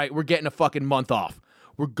like, all right, we're getting a fucking month off.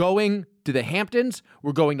 We're going to the Hamptons.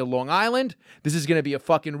 We're going to Long Island. This is going to be a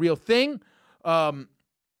fucking real thing. And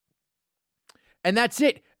that's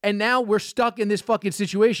it. And now we're stuck in this fucking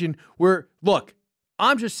situation where, look,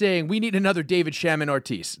 I'm just saying we need another David Shaman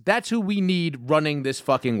Ortiz. That's who we need running this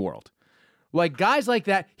fucking world. Like, guys like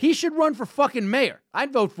that, he should run for fucking mayor.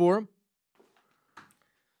 I'd vote for him.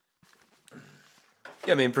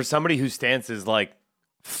 Yeah, I mean, for somebody whose stance is like,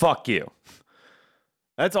 fuck you.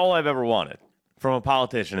 That's all I've ever wanted from a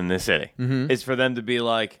politician in this city, is for them to be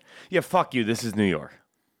like, yeah, fuck you, this is New York.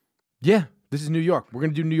 Yeah, this is New York. We're going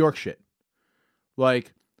to do New York shit.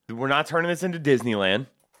 Like, we're not turning this into Disneyland,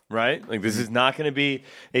 right? Like, this is not going to be,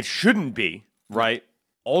 it shouldn't be, right?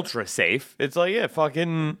 Ultra safe. It's like, yeah,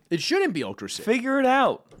 fucking. It shouldn't be ultra safe. Figure it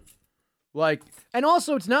out. Like, and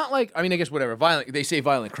also, it's not like, I mean, I guess whatever. They say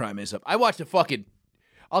violent crime is up. I watched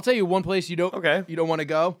I'll tell you one place you don't want to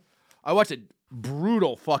go. I watched a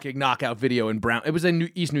brutal fucking knockout video in Brown. It was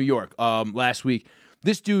in East New York last week.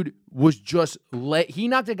 This dude was just he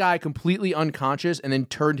knocked a guy completely unconscious and then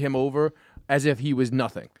turned him over as if he was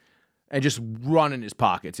nothing and just run in his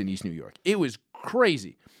pockets in East New York. It was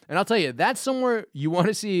crazy. And I'll tell you, that's somewhere you want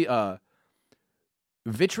to see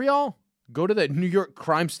vitriol, go to the New York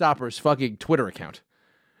Crime Stoppers fucking Twitter account.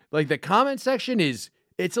 Like, the comment section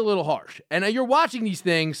it's a little harsh. And you're watching these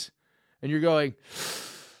things and you're going,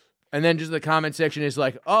 and then just the comment section is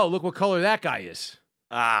like, oh, look what color that guy is.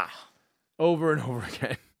 Over and over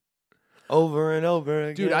again. Over and over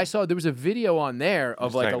again. Dude, I saw there was a video on there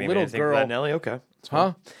of like a little girl. That Nelly? Okay.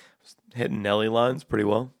 Huh? Hitting Nelly lines pretty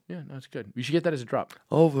well. Yeah, no, it's good. We should get that as a drop.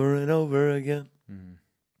 Over and over again.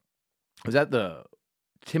 Was that the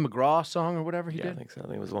Tim McGraw song or whatever he did? I think so. I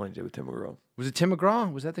think it was the one he did with Tim McGraw. Was it Tim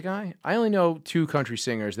McGraw? Was that the guy? I only know 2 country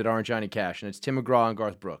singers that aren't Johnny Cash, and it's Tim McGraw and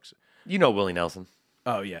Garth Brooks. You know Willie Nelson.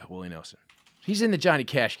 Oh, yeah, Willie Nelson. He's in the Johnny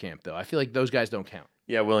Cash camp, though. I feel like those guys don't count.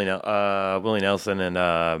 Yeah, Willie Nelson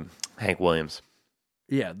and Hank Williams.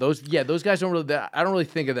 Yeah, those guys don't really. I don't really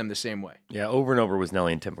think of them the same way. Yeah, Over and Over was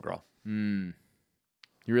Nelly and Tim McGraw.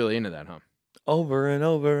 You're really into that, huh? Over and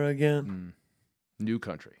over again. New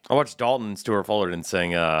country. I watched Dalton and Stuart Fullerton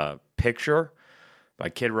sing "Picture" by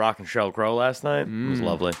Kid Rock and Sheryl Crow last night. It was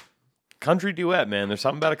lovely. Country duet, man. There's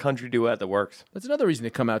something about a country duet that works. That's another reason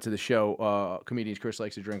to come out to the show. Comedians Chris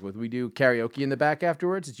likes to drink with. We do karaoke in the back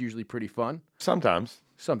afterwards. It's usually pretty fun. Sometimes.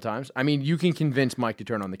 I mean, you can convince Mike to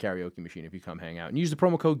turn on the karaoke machine if you come hang out. And use the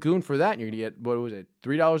promo code GOON for that, and you're going to get, what was it,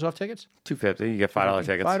 $3 off tickets? $2.50. You get $5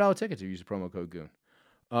 tickets. $5 tickets if you use the promo code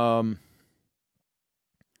GOON.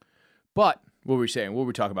 But, what were we saying? What were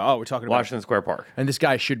we talking about? Oh, we're talking about Washington Square Park. And this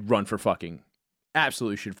guy should run for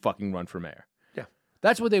absolutely should fucking run for mayor. Yeah.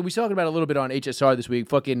 That's what we talked about a little bit on HSR this week.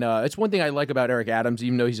 It's one thing I like about Eric Adams,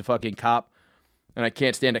 even though he's a fucking cop, and I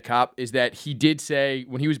can't stand a cop, is that he did say,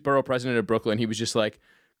 when he was borough president of Brooklyn, he was just like,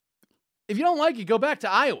 if you don't like it, go back to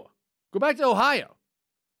Iowa. Go back to Ohio.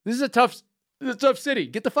 This is a tough city.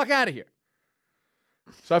 Get the fuck out of here.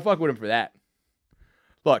 So I fuck with him for that.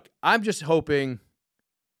 Look, I'm just hoping.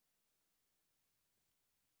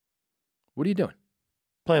 What are you doing?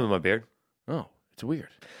 Playing with my beard. Oh, It's weird.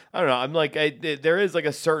 I don't know. I'm like, there is like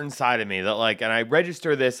a certain side of me that like, and I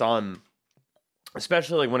register this on,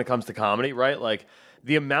 especially like when it comes to comedy, right? Like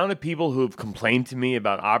the amount of people who have complained to me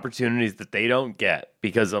about opportunities that they don't get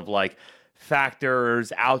because of like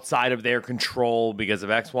factors outside of their control because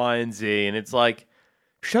of X, Y, and Z. And it's like,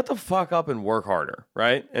 shut the fuck up and work harder,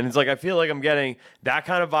 right? And it's like, I feel like I'm getting that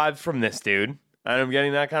kind of vibes from this dude, and I'm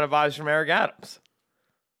getting that kind of vibes from Eric Adams.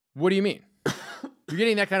 What do you mean? You're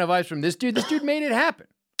getting that kind of vibes from this dude? This dude made it happen.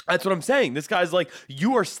 That's what I'm saying. This guy's like,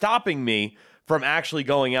 you are stopping me from actually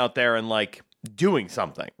going out there and like doing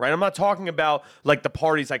something, right? I'm not talking about like the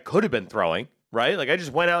parties I could have been throwing, right? Like I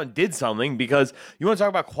just went out and did something because you want to talk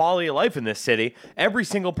about quality of life in this city. Every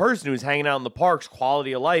single person who's hanging out in the parks,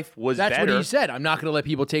 quality of life was That's better. what he said. I'm not going to let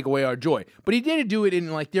people take away our joy. But he did do it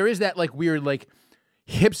in like, there is that like weird like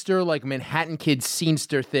hipster like Manhattan Kid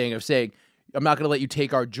scenester thing of saying, I'm not going to let you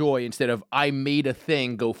take our joy instead of I made a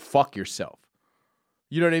thing, go fuck yourself.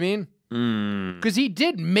 You know what I mean? Because he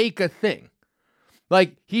did make a thing.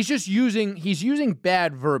 Like he's using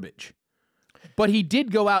bad verbiage. But he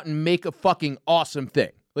did go out and make a fucking awesome thing.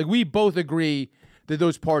 Like we both agree that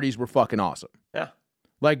those parties were fucking awesome. Yeah.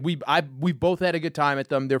 Like we both had a good time at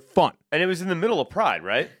them. They're fun. And it was in the middle of Pride,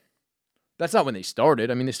 right? That's not when they started.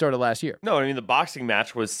 I mean, they started last year. No, I mean the boxing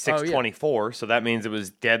match was 6/24, so that means it was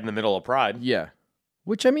dead in the middle of Pride. Yeah.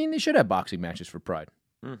 Which, I mean, they should have boxing matches for Pride.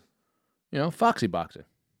 You know, Foxy boxing.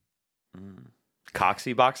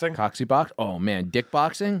 Coxy boxing? Coxy box. Oh, man. Dick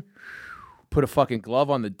boxing? Put a fucking glove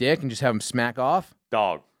on the dick and just have him smack off?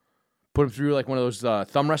 Dog. Put him through like one of those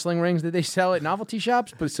thumb wrestling rings that they sell at novelty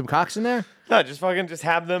shops? Put some cocks in there? No, just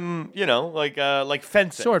have them, you know, like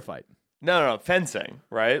fencing. Sword fight. No, fencing,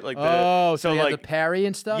 right? Like so like the parry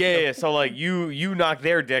and stuff? Yeah. So like you knock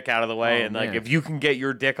their dick out of the way, and like man. if you can get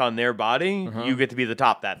your dick on their body, you get to be the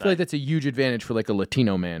top that I feel like night. that's a huge advantage for like a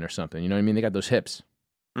Latino man or something. You know what I mean? They got those hips.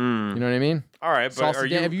 You know what I mean? All right, but Salsa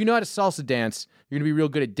if you know how to salsa dance, you're going to be real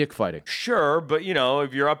good at dick fighting. Sure, but you know,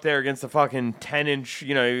 if you're up there against a fucking 10-inch,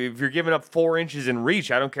 you know, if you're giving up 4 inches in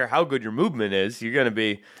reach, I don't care how good your movement is, you're going to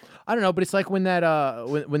be. I don't know, but it's like when that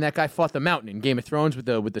when that guy fought the mountain in Game of Thrones with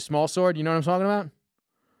the small sword. You know what I'm talking about?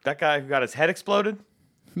 That guy who got his head exploded?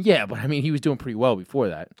 Yeah, but I mean, he was doing pretty well before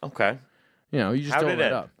that. Okay. You know, you just How don't did it let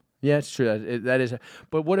end? up. Yeah, it's true. That is.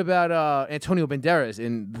 But what about Antonio Banderas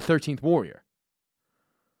in The 13th Warrior?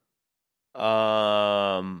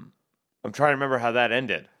 I'm trying to remember how that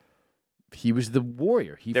ended. He was the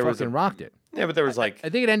warrior. He fucking rocked it. Yeah, but there was like I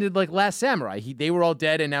think it ended like Last Samurai. They were all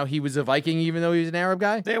dead, and now he was a Viking, even though he was an Arab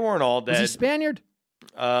guy. they weren't all dead. Was he Spaniard?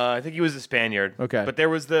 I think he was a Spaniard. Okay. But there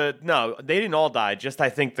was they didn't all die. Just I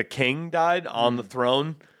think the king died on the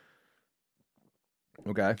throne.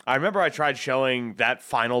 Okay. I remember I tried showing that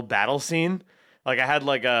final battle scene. Like I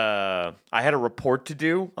had a report to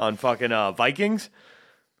do on fucking Vikings.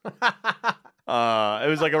 It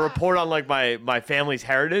was like a report on like my family's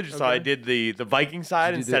heritage. So I did the Viking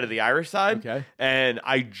side instead of the Irish side. Okay. And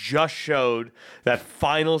I just showed that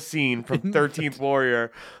final scene from 13th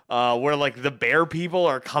Warrior where like the bear people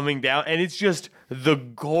are coming down, and it's just the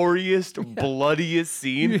goriest, bloodiest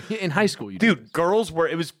scene. In high school, you did. Dude,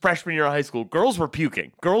 it was freshman year of high school. Girls were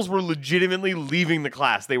puking. Girls were legitimately leaving the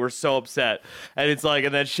class. They were so upset. And it's like,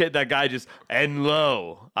 and that guy just, and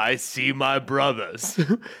lo, I see my brothers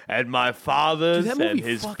and my fathers Dude, that and movie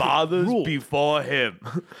his fucking fathers ruled. before him.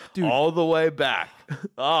 Dude. All the way back.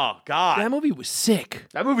 Oh, God. That movie was sick.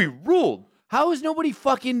 That movie ruled. How is nobody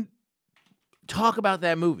fucking talk about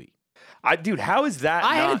that movie? Dude, how is that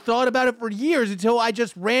I not... hadn't thought about it for years until I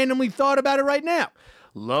just randomly thought about it right now.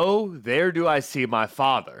 Lo, there do I see my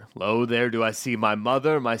father. Lo, there do I see my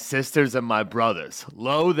mother, my sisters, and my brothers.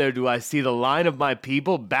 Lo, there do I see the line of my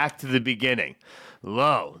people back to the beginning.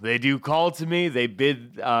 Lo, they do call to me, they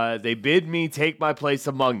bid me take my place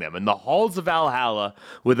among them. In the halls of Valhalla,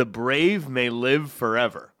 where the brave may live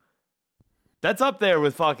forever. That's up there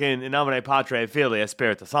with fucking In Nomine Patre Filii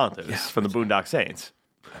Spiritus Sanctus from the Boondock Saints.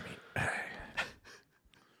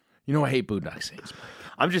 You know I hate Boondock Saints.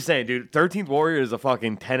 I'm just saying, dude, 13th Warrior is a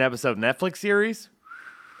fucking 10-episode Netflix series.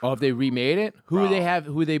 Oh, if they remade it, who would they have?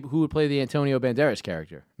 Who would play the Antonio Banderas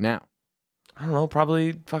character now? I don't know,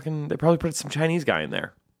 they probably put some Chinese guy in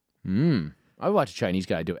there. I would watch a Chinese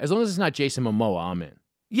guy do it. As long as it's not Jason Momoa, I'm in.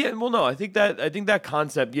 Yeah, well, no, I think that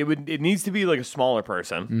concept it needs to be like a smaller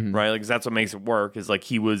person, right? Like 'cause that's what makes it work. Is like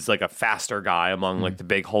he was like a faster guy among like the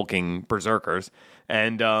big hulking berserkers,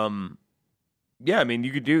 and yeah, I mean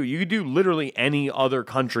you could do literally any other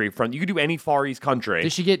country you could do any Far East country. They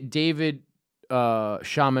should get David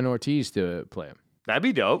Shaman Ortiz to play him. That'd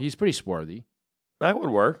be dope. He's pretty swarthy. That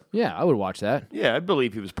would work. Yeah, I would watch that. Yeah, I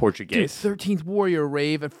believe he was Dude, Portuguese. 13th Warrior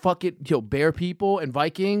rave at fucking bear people and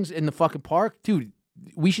Vikings in the fucking park. Dude,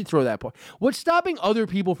 we should throw that party. What's stopping other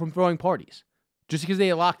people from throwing parties? Just because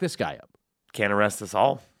they lock this guy up. Can't arrest us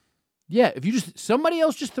all. Yeah, if you just somebody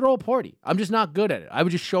else just throw a party. I'm just not good at it. I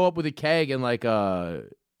would just show up with a keg and like a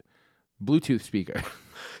Bluetooth speaker.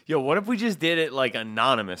 Yo, what if we just did it like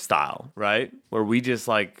anonymous style, right? Where we just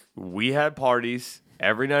like, we had parties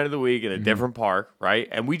every night of the week at a different park, right?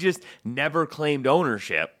 And we just never claimed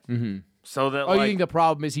ownership. Mm-hmm. So that, You think the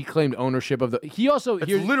problem is he claimed ownership of the... He also...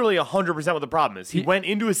 It's literally 100% what the problem is. He went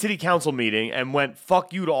into a city council meeting and went,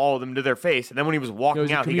 fuck you to all of them to their face. And then when he was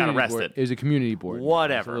walking out, he got arrested. It was a community board.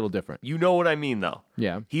 Whatever. It's a little different. You know what I mean, though.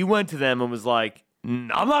 Yeah. He went to them and was like, I'm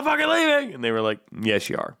not fucking leaving. And they were like, yes,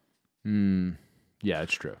 you are. Yeah,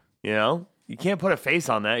 it's true. You know? You can't put a face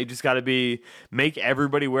on that. You just got to make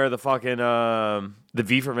everybody wear the fucking, the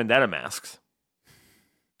V for Vendetta masks.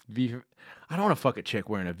 I don't want to fuck a chick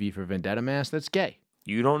wearing a V for Vendetta mask. That's gay.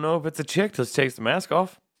 You don't know if it's a chick till she takes the mask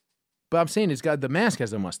off. But I'm saying the mask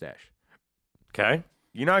has a mustache. Okay?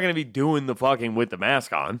 You're not going to be doing the fucking with the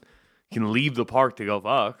mask on. You can leave the park to go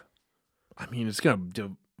fuck. I mean, it's going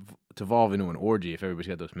to devolve into an orgy if everybody's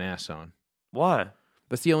got those masks on. Why?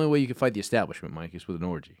 That's the only way you can fight the establishment, Mike, is with an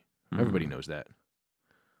orgy. Everybody knows that.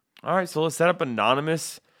 All right, so let's set up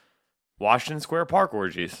anonymous Washington Square Park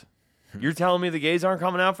orgies. You're telling me the gays aren't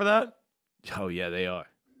coming out for that? Oh, yeah, they are.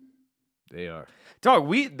 They are. Dog,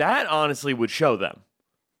 that honestly would show them.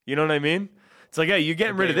 You know what I mean? It's like, hey, you're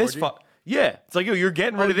getting rid of this. Yeah. It's like, yo, you're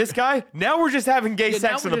getting rid of this guy? Now we're just having gay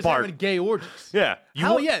sex in the park. Having gay orgies. Yeah.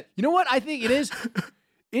 Yeah. You know what? I think it is.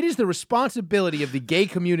 It is the responsibility of the gay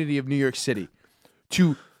community of New York City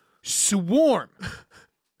to swarm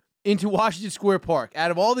into Washington Square Park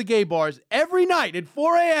out of all the gay bars every night at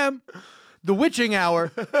 4 a.m., the witching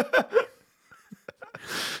hour,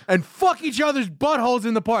 and fuck each other's buttholes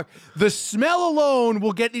in the park. The smell alone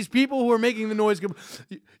will get these people who are making the noise.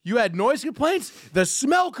 You had noise complaints? The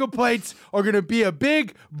smell complaints are going to be a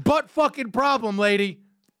big butt fucking problem, lady.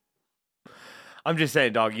 I'm just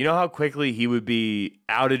saying, dog, you know how quickly he would be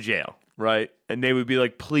out of jail, right? And they would be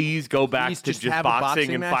like, please go back to just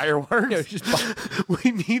boxing and fireworks. Yeah,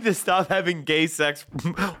 we need to stop having gay sex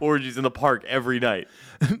orgies in the park every night.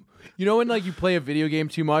 You know when like you play a video game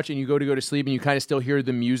too much and you go to sleep and you kind of still hear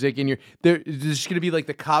the music and there's just gonna be like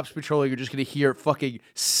the cops patrolling. You're just gonna hear fucking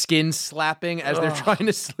skin slapping as they're trying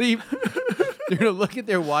to sleep. They're gonna look at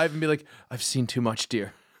their wife and be like, "I've seen too much,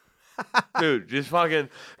 dear." Dude, just fucking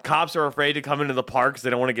cops are afraid to come into the park because they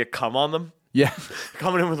don't want to get cum on them. Yeah,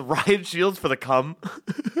 coming in with riot shields for the cum.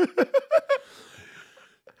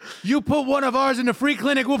 You put one of ours in the free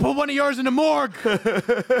clinic, we'll put one of yours in the morgue.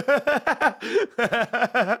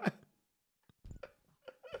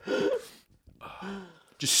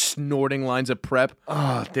 Just snorting lines of prep.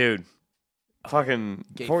 Oh, dude. Fucking,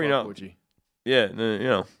 Gay before you know. Orgy. Yeah, you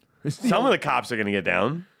know. Some of the cops are going to get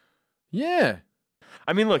down. Yeah.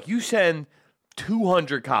 I mean, look, you send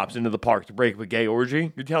 200 cops into the park to break up a gay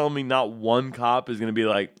orgy. You're telling me not one cop is going to be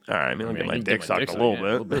like, all right, I'll get my dick sucked a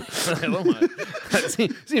little bit.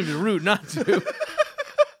 Seems rude not to.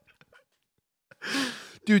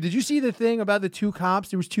 Dude, did you see the thing about the two cops?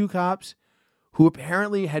 There was two cops who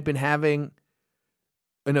apparently had been having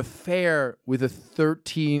an affair with a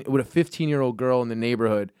 15-year-old girl in the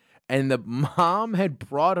neighborhood, and the mom had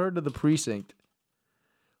brought her to the precinct.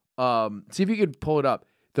 See if you could pull it up.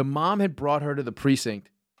 The mom had brought her to the precinct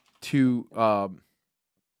to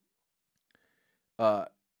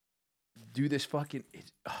do this fucking...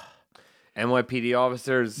 NYPD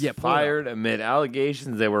officers fired amid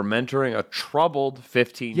allegations they were mentoring a troubled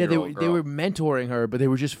 15-year-old girl. They were mentoring her, but they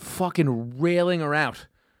were just fucking railing her out.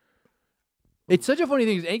 It's such a funny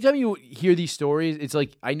thing. Anytime you hear these stories, it's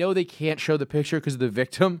like, I know they can't show the picture because of the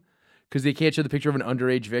victim, because they can't show the picture of an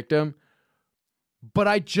underage victim. But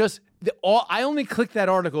I only clicked that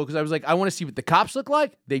article because I was like, I want to see what the cops look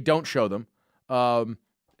like. They don't show them.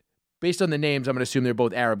 Based on the names, I'm going to assume they're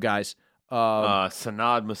both Arab guys.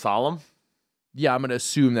 Sanad Masalam? Yeah, I'm going to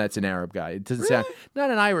assume that's an Arab guy. It doesn't sound, not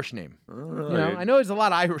an Irish name. Really? You know, I know there's a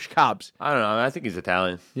lot of Irish cops. I don't know. I think he's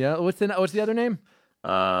Italian. Yeah, what's the other name?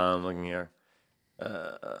 I'm looking here.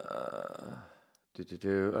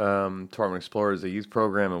 Torment Explorer is a youth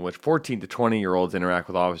program in which 14 to 20-year-olds interact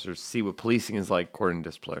with officers to see what policing is like according to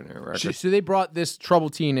disciplinary records. So they brought this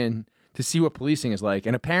troubled teen in to see what policing is like,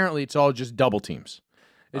 and apparently it's all just double teams.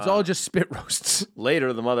 It's all just spit roasts.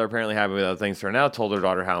 Later, the mother, apparently happy with how things turned out, told her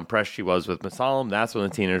daughter how impressed she was with Masalam. That's when the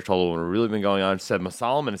teenager told her what had really been going on. She said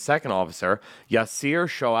Masalam and a second officer, Yassir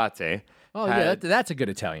Shoate. Oh, yeah, that's a good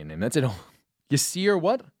Italian name. That's it. Yassir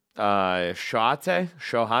what?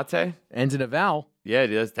 Shohate. Ends in a vowel. Yeah,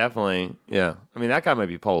 that's definitely. Yeah, I mean that guy might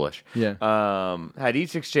be Polish. Yeah. Had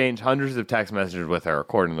each exchanged hundreds of text messages with her,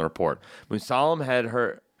 according to the report. Musalem had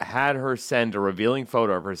her send a revealing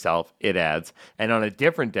photo of herself. It adds, and on a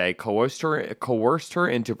different day, coerced her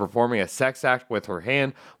into performing a sex act with her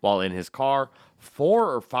hand while in his car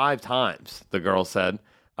 4 or 5 times. The girl said.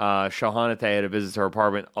 Shohanate had to visit her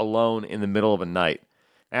apartment alone in the middle of a night.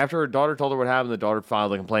 After her daughter told her what happened, the daughter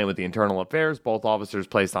filed a complaint with the Internal Affairs. Both officers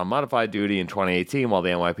placed on modified duty in 2018 while the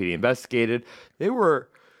NYPD investigated. They were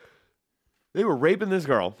raping this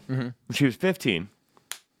girl when she was 15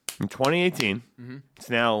 in 2018.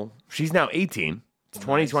 She's now 18. It's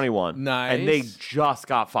 2021. Nice. And they just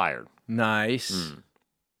got fired. Nice.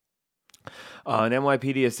 An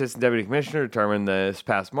NYPD assistant deputy commissioner determined this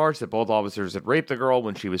past March that both officers had raped the girl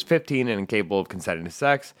when she was 15 and incapable of consenting to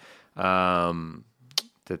sex. Acting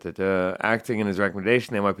in his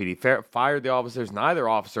recommendation, the NYPD fired the officers. Neither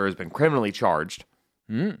officer has been criminally charged.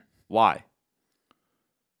 Why?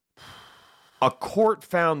 A court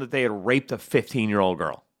found that they had raped a 15-year-old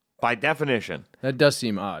girl. By definition. That does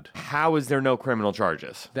seem odd. How is there no criminal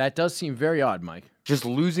charges? That does seem very odd, Mike. Just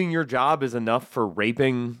losing your job is enough for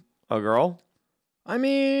raping a girl? I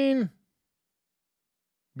mean,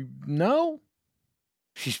 no.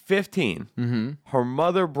 She's 15. Mm-hmm. Her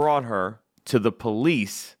mother brought her to the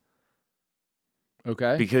police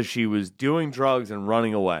Okay. because she was doing drugs and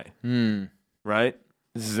running away. Hmm. Right?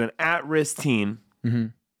 This is an at-risk teen.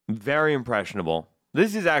 Mm-hmm. Very impressionable.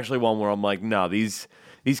 This is actually one where I'm like, no, these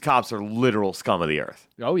cops are literal scum of the earth.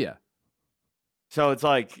 Oh, yeah. So it's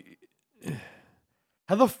like,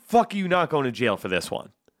 how the fuck are you not going to jail for this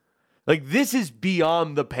one? Like, this is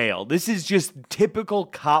beyond the pale. This is just typical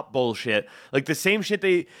cop bullshit. Like, the same shit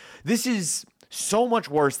this is so much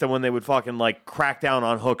worse than when they would fucking, like, crack down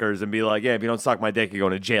on hookers and be like, yeah, if you don't suck my dick, you're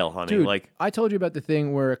going to jail, honey. Dude, like, I told you about the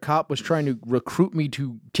thing where a cop was trying to recruit me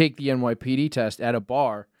to take the NYPD test at a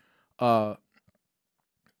bar. I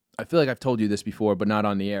feel like I've told you this before, but not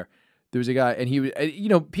on the air. There was a guy, and he was,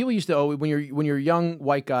 people used to always, when you're a young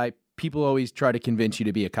white guy, people always try to convince you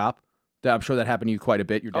to be a cop. I'm sure that happened to you quite a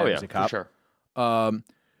bit. Your dad was a cop. For sure. And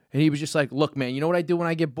he was just like, look, man, you know what I do when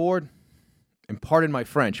I get bored? And pardon my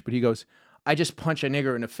French, but he goes, I just punch a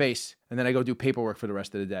nigger in the face, and then I go do paperwork for the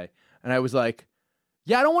rest of the day. And I was like,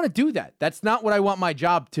 yeah, I don't want to do that. That's not what I want my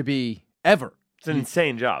job to be ever. It's an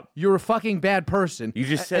insane job. You're a fucking bad person. You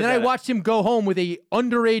just said And then that. I watched him go home with a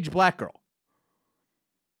underage black girl.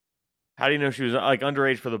 How do you know she was, like,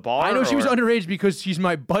 underage for the bar? I know she was or- underage because she's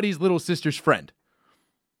my buddy's little sister's friend.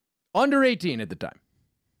 Under 18 at the time.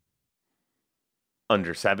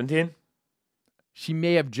 Under 17? She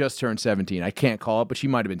may have just turned 17. I can't call it, but she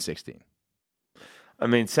might have been 16. I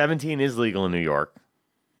mean, 17 is legal in New York,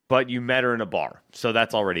 but you met her in a bar, so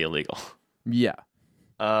that's already illegal. Yeah.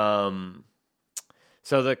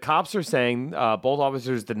 So the cops are saying both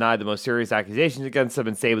officers denied the most serious accusations against them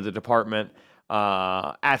and stayed with the department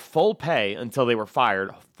at full pay until they were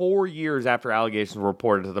fired 4 years after allegations were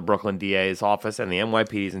reported to the Brooklyn DA's office and the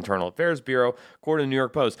NYPD's Internal Affairs Bureau, according to the New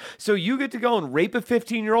York Post. So you get to go and rape a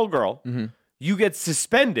 15-year-old girl. Mm-hmm. You get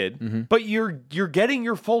suspended, but you're getting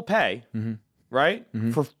your full pay, right?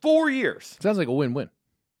 For 4 years. Sounds like a win-win.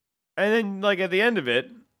 And then, like, at the end of it,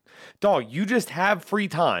 dog, you just have free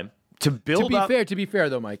time to build up. To be fair,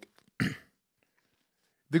 though, Mike,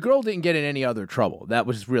 the girl didn't get in any other trouble. That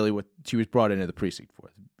was really what she was brought into the precinct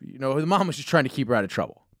for. The mom was just trying to keep her out of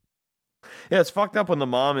trouble. Yeah, it's fucked up when the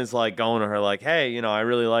mom is, like, going to her like, hey, I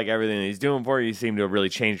really like everything that he's doing for you. You seem to have really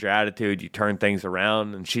changed your attitude. You turn things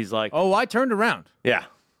around. And she's like, Oh, I turned around. yeah.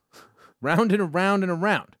 Round and around and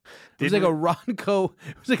around. It was like a Ron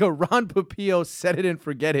Papillo set it and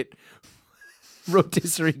forget it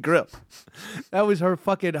rotisserie grill. That was her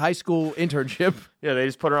fucking high school internship. Yeah, they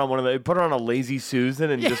just put her on put her on a lazy Susan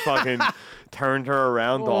and just fucking turned her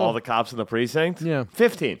around to all the cops in the precinct. Yeah.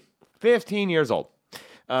 15 years old.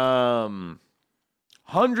 Hundreds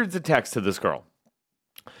of texts to this girl.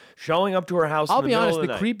 Showing up to her house I'll in the be middle honest, of the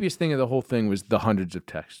the night. creepiest thing of the whole thing was the hundreds of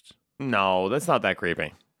texts. No, that's not that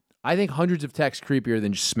creepy. I think hundreds of texts creepier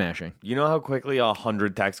than just smashing. You know how quickly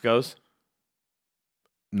 100 texts goes?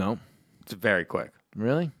 No. It's very quick.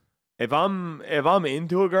 Really? If I'm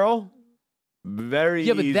into a girl, very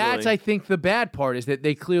Yeah, but easily. that's, I think, the bad part is that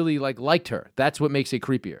they clearly liked her. That's what makes it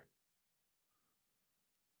creepier.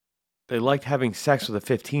 They liked having sex with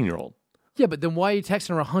a 15-year-old. Yeah, but then why are you texting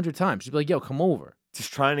her 100 times? She'd be like, yo, come over.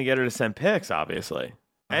 Just trying to get her to send pics, obviously.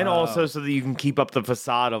 And Oh. also so that you can keep up the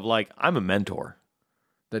facade of, like, I'm a mentor.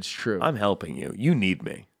 That's true. I'm helping you. You need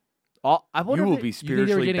me. I wonder You if will be you think they were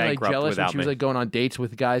spiritually getting bankrupt jealous when without she was me. going on dates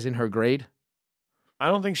with guys in her grade. I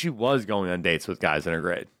don't think she was going on dates with guys in her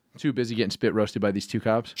grade. Too busy getting spit roasted by these two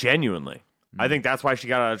cops. Genuinely. I think that's why she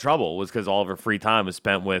got out of trouble, was because all of her free time was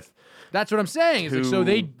spent with... That's what I'm saying. It's like, so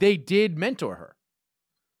they did mentor her.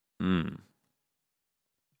 I'm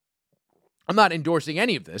not endorsing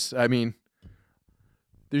any of this. I mean,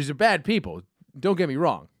 these are bad people. Don't get me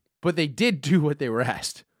wrong. But they did do what they were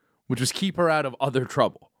asked, which was keep her out of other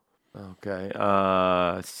trouble. Okay.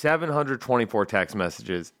 724 text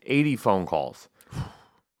messages, 80 phone calls.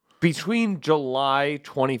 Between July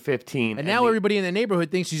 2015 and now everybody in the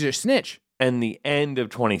neighborhood thinks she's a snitch. And the end of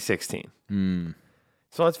 2016.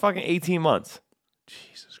 So that's fucking 18 months.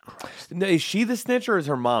 Jesus Christ. Now, is she the snitch or is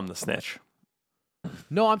her mom the snitch?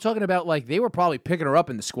 No, I'm talking about like they were probably picking her up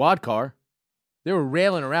in the squad car. They were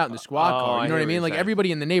railing her out in the squad car. You know what I mean? Like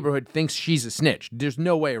everybody in the neighborhood thinks she's a snitch. There's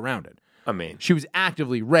no way around it. I mean, she was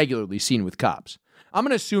actively, regularly seen with cops. I'm going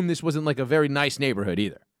to assume this wasn't like a very nice neighborhood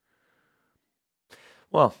either.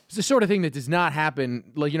 Well, it's the sort of thing that does not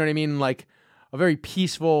happen, like, you know what I mean? Like a very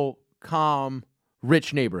peaceful, calm,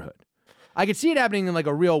 rich neighborhood. I could see it happening in like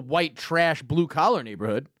a real white trash, blue collar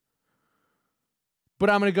neighborhood. But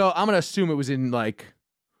I'm going to assume it was in like,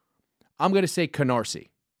 I'm going to say Canarsie.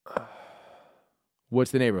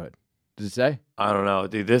 What's the neighborhood? Does it say? I don't know.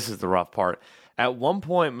 Dude, this is the rough part. At one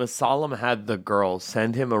point, Masalam had the girl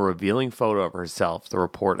send him a revealing photo of herself, the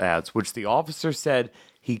report adds, which the officer said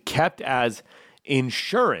he kept as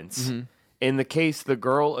insurance in the case the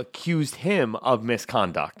girl accused him of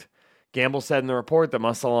misconduct. Gamble said in the report that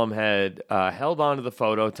Masalam had held on to the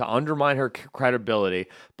photo to undermine her credibility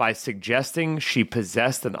by suggesting she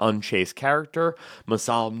possessed an unchaste character.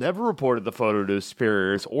 Masalam never reported the photo to his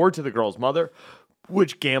superiors or to the girl's mother,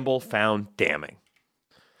 which Gamble found damning.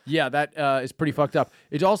 Yeah, that is pretty fucked up.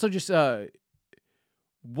 It's also just,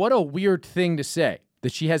 what a weird thing to say,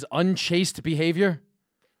 that she has unchaste behavior.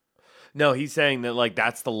 No, he's saying that like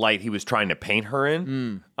that's the light he was trying to paint her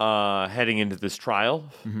in heading into this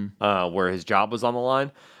trial where his job was on the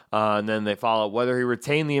line. And then they follow whether he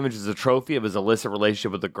retained the image as a trophy of his illicit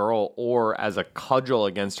relationship with the girl or as a cudgel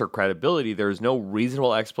against her credibility. There is no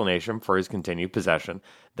reasonable explanation for his continued possession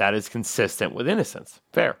that is consistent with innocence.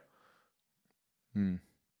 Fair.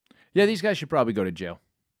 Yeah, these guys should probably go to jail.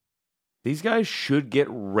 These guys should get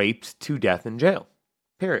raped to death in jail.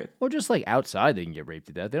 Period. Or just like outside, they can get raped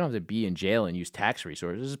to death. They don't have to be in jail and use tax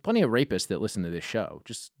resources. There's plenty of rapists that listen to this show.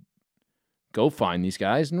 Just go find these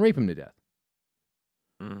guys and rape them to death.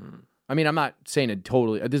 I mean, I'm not saying it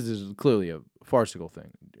totally. This is clearly a farcical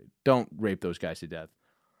thing. Don't rape those guys to death.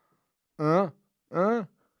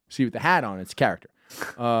 See, with the hat on, it's character.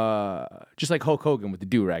 Just like Hulk Hogan with the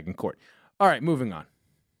do-rag in court. All right, moving on.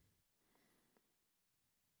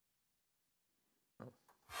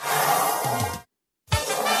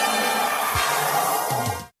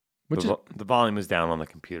 The volume is down on the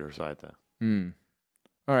computer, so I had to.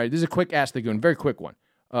 All right, this is a quick Ask the Goon, very quick one.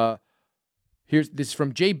 This is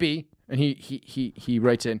from JB, and he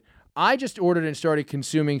writes in, I just ordered and started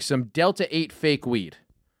consuming some Delta 8 fake weed.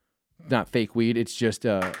 Not fake weed, it's just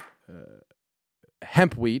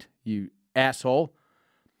hemp weed, you asshole.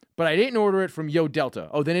 But I didn't order it from Yo Delta.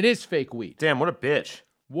 Oh, then it is fake weed. Damn, what a bitch.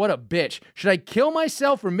 What a bitch. Should I kill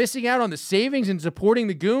myself for missing out on the savings and supporting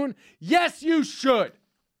the Goon? Yes, you should.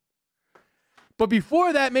 But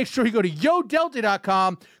before that, make sure you go to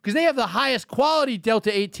YoDelta.com because they have the highest quality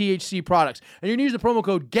Delta 8 THC products. And you're going to use the promo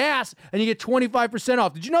code GAS and you get 25%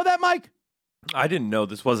 off. Did you know that, Mike? I didn't know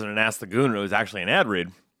this wasn't an Ask the Goon. It was actually an ad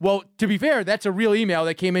read. Well, to be fair, that's a real email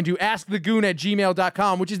that came into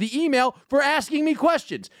askthegoon@gmail.com, which is the email for asking me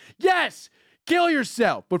questions. Yes, kill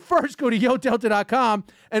yourself. But first, go to YoDelta.com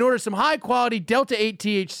and order some high-quality Delta 8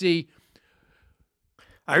 THC.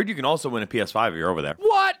 I heard you can also win a PS5 if you're over there.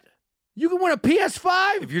 What? You can win a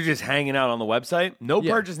PS5? If you're just hanging out on the website, no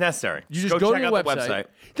purchase necessary. You just go check to out the website.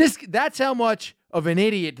 That's how much of an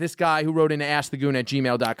idiot this guy who wrote into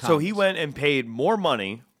askthegoon@gmail.com. So he went and paid more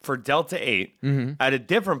money for Delta 8 at a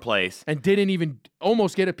different place. And didn't even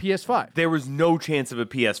almost get a PS5. There was no chance of a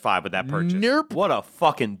PS5 with that purchase. Nerp. What a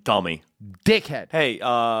fucking dummy. Dickhead. Hey,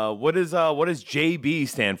 what does JB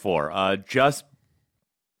stand for? Just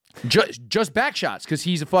back shots, because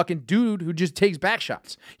he's a fucking dude who just takes back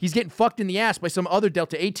shots. He's getting fucked in the ass by some other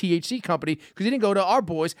Delta 8 THC company because he didn't go to our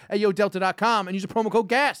boys at YoDelta.com and use a promo code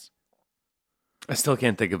GAS. I still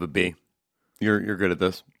can't think of a B. You're good at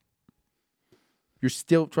this. You're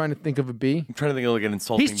still trying to think of a B? I'm trying to think of like an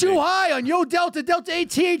insulting He's too high on Delta 8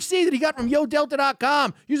 THC that he got from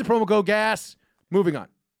YoDelta.com. Use the promo code GAS. Moving on.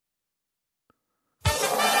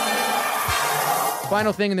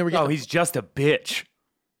 Final thing, and then we're getting... Oh, he's just a bitch.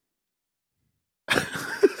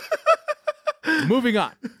 Moving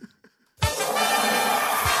on.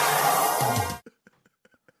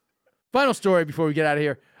 Final story before we get out of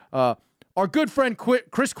here. Our good friend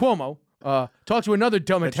Chris Cuomo talked to another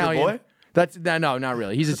dumb That's your Italian. boy? No, not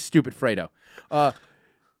really. He's a stupid Fredo.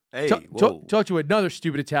 Hey, Talk to another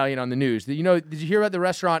stupid Italian on the news. Did you hear about the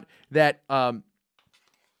restaurant that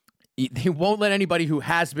they won't let anybody who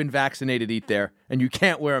has been vaccinated eat there, and you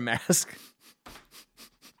can't wear a mask?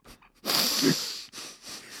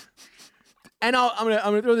 And I'm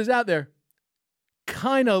gonna throw this out there.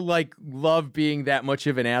 Kind of like love being that much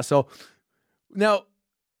of an asshole. Now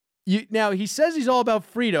he says he's all about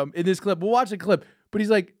freedom in this clip. We'll watch the clip, but he's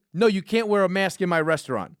like, no, you can't wear a mask in my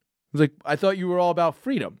restaurant. He's like, I thought you were all about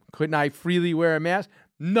freedom. Couldn't I freely wear a mask?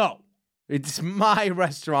 No, it's my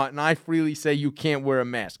restaurant, and I freely say you can't wear a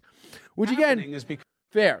mask. Which again is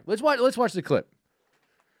fair. Let's watch the clip.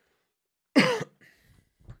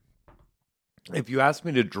 If you asked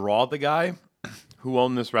me to draw the guy who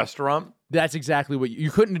owned this restaurant, that's exactly what you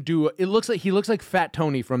couldn't do. He looks like Fat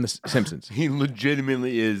Tony from The Simpsons. he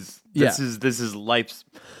legitimately is. This is life's.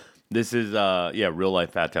 This is real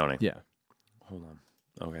life Fat Tony. Yeah. Hold on.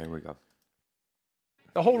 Okay, here we go.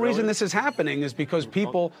 The whole reason this is happening is because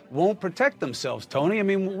people won't protect themselves, Tony. I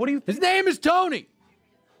mean, what do you... His name is Tony.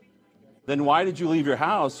 Then why did you leave your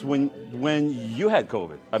house when you had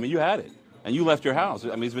COVID? I mean, you had it, and you left your house. I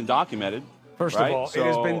mean, it's been documented. First right? of all, So it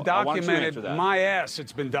has been I want you to documented. answer that. My ass,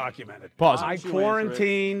 it's been documented. Pause. I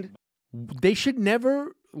quarantined. They should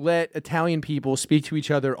never let Italian people speak to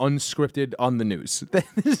each other unscripted on the news.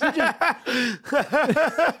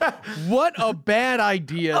 What a bad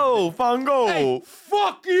idea. Oh, Fungo. Hey,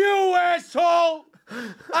 fuck you, asshole.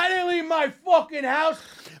 I didn't leave my fucking house.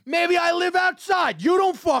 Maybe I live outside. You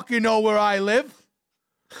don't fucking know where I live.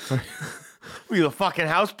 We the fucking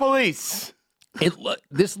house police.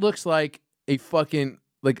 This looks like a fucking,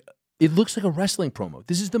 it looks like a wrestling promo.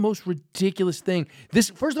 This is the most ridiculous thing.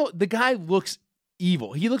 First of all, the guy looks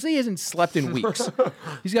evil. He looks like he hasn't slept in weeks.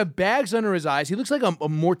 He's got bags under his eyes. He looks like a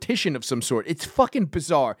mortician of some sort. It's fucking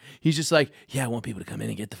bizarre. He's just like, yeah, I want people to come in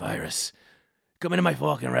and get the virus. Come into my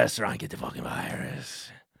fucking restaurant, get the fucking virus.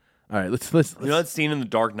 All right, let's. You know that scene in The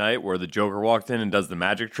Dark Knight where the Joker walked in and does the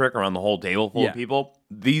magic trick around the whole table full of people?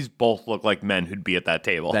 These both look like men who'd be at that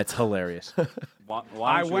table. That's hilarious. Why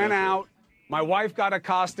I don't you went answer it? out. My wife got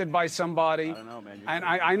accosted by somebody. I don't know, man. And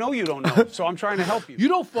I know you don't know, so I'm trying to help you. You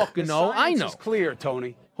don't fucking The know. I science know. is clear,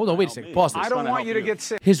 Tony. Hold on, wait a second. Pause this. I don't trying to want help you to you. get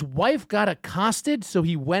sick. His wife got accosted, so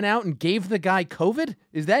he went out and gave the guy COVID?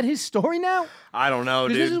 Is that his story now? I don't know,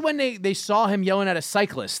 Because dude. this is when they saw him yelling at a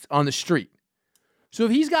cyclist on the street. So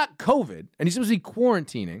if he's got COVID and he's supposed to be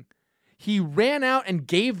quarantining, he ran out and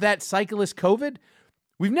gave that cyclist COVID?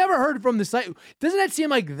 We've never heard from the cyclist. Doesn't that seem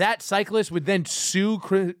like that cyclist would then sue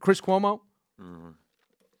Chris Cuomo?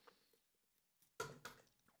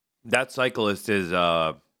 That cyclist is,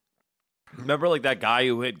 remember like that guy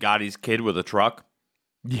who hit Gotti's kid with a truck?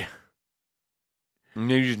 Yeah. And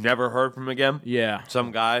you just never heard from him again? Yeah.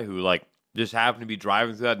 Some guy who like just happened to be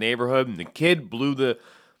driving through that neighborhood and the kid blew the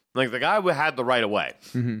guy who had the right of way.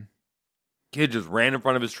 Mm-hmm. Kid just ran in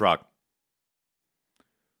front of his truck.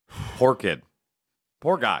 Poor kid.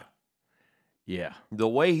 Poor guy. Yeah. The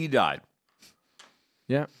way he died.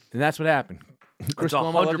 Yeah. And that's what happened. Chris It's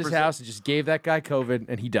Cuomo left his 100%. house and just gave that guy COVID,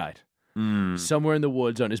 and he died. Somewhere in the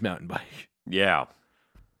woods on his mountain bike. Yeah.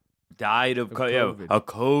 Died of COVID. a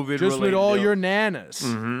COVID Just with related all ill- your nanas.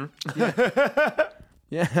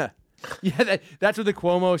 Yeah. Yeah, that's what the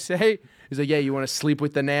Cuomo say. He's like, yeah, you want to sleep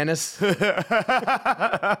with the nanas?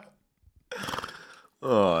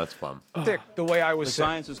 Oh, that's fun. Sick the way I The was sick.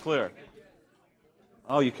 science is clear.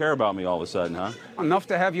 Oh, you care about me all of a sudden, huh? Enough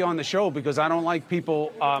to have you on the show because I don't like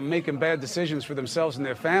people making bad decisions for themselves and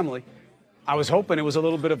their family. I was hoping it was a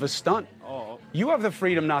little bit of a stunt. Oh, You have the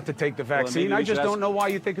freedom not to take the vaccine. maybe we I just should don't ask- know why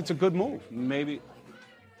you think it's a good move. maybe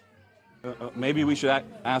we should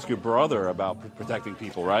ask your brother about protecting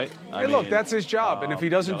people, right? Hey, look, that's his job, and if he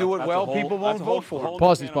doesn't do it that's well, a whole- people that's won't a whole- vote for him. whole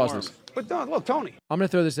Pause can this, of pause worms. this. But no, look, Tony, I'm going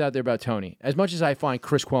to throw this out there about Tony. As much as I find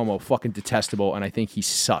Chris Cuomo fucking detestable and I think he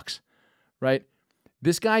sucks, right?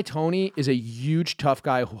 This guy, Tony, is a huge tough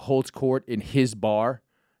guy who holds court in his bar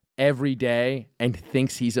every day and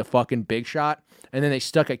thinks he's a fucking big shot. And then they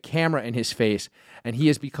stuck a camera in his face and he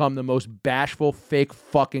has become the most bashful, fake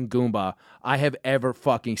fucking Goomba I have ever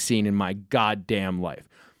fucking seen in my goddamn life.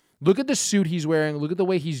 Look at the suit he's wearing. Look at the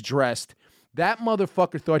way he's dressed. That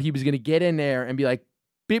motherfucker thought he was going to get in there and be like,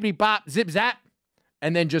 bippity bop, zip zap.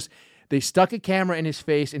 And then just, they stuck a camera in his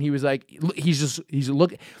face and he was like, he's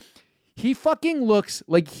looking. He fucking looks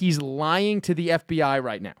like he's lying to the FBI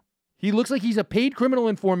right now. He looks like he's a paid criminal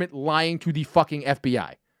informant lying to the fucking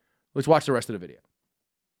FBI. Let's watch the rest of the video.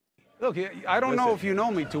 Look, I don't know if you know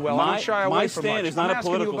me too well. I don't shy away from much. My stand is not a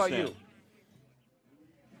political stand. You.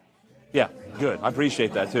 Yeah, good. I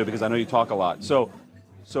appreciate that too because I know you talk a lot. So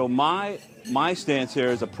my stance here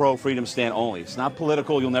is a pro-freedom stand only. It's not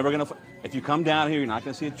political. You're never going to. If you come down here, you're not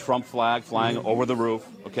going to see a Trump flag flying over the roof.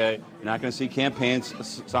 Okay, you're not going to see campaign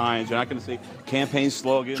signs. You're not going to see campaign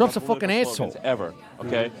slogans. Trump's a fucking asshole. Ever.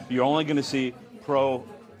 Okay, you're only going to see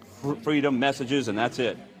pro-freedom messages, and that's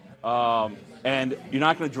it. And you're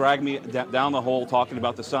not going to drag me down the hole talking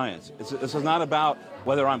about the science. This is not about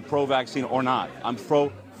whether I'm pro-vaccine or not. I'm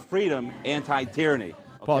pro-freedom, anti-tyranny.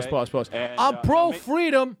 Okay? Pause. And, I'm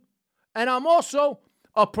pro-freedom, and I'm also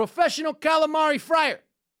a professional calamari fryer.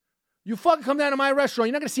 You fucking come down to my restaurant,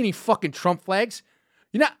 you're not going to see any fucking Trump flags.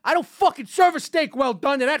 I don't fucking serve a steak well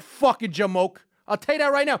done to that fucking jamoke. I'll tell you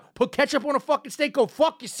that right now. Put ketchup on a fucking steak, go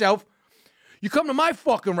fuck yourself. You come to my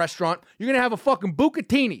fucking restaurant, you're going to have a fucking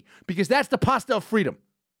bucatini because that's the pasta of freedom.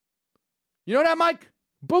 You know that, Mike?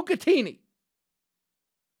 Bucatini.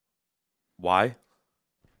 Why?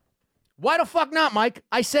 Why the fuck not, Mike?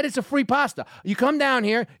 I said it's a free pasta. You come down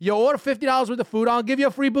here, you order $50 worth of food, I'll give you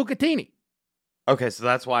a free bucatini. Okay, so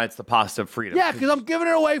that's why it's the pasta of freedom. Yeah, because I'm giving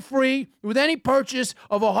it away free with any purchase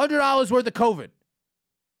of $100 worth of COVID.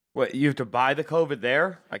 What, you have to buy the COVID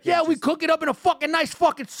there? Yeah, we cook it up in a fucking nice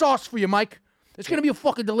fucking sauce for you, Mike. It's going to be a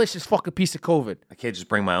fucking delicious fucking piece of COVID. I can't just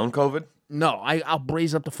bring my own COVID? No, I'll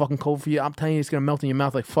braise up the fucking COVID for you. I'm telling you, it's going to melt in your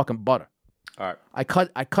mouth like fucking butter. All right. I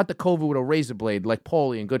cut the COVID with a razor blade like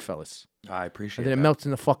Paulie and Goodfellas. I appreciate it. And then it melts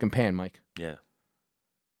in the fucking pan, Mike. Yeah.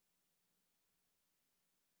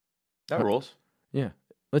 That rules. Yeah.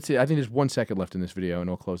 Let's see. I think there's 1 second left in this video, and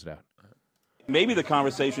we'll close it out. Maybe the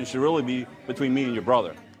conversation should really be between me and your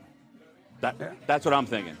brother. That's what I'm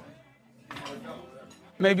thinking.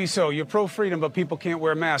 Maybe so. You're pro-freedom, but people can't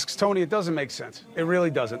wear masks. Tony, it doesn't make sense. It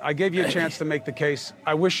really doesn't. I gave you a chance to make the case.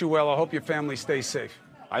 I wish you well. I hope your family stays safe.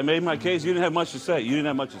 I made my case. You didn't have much to say.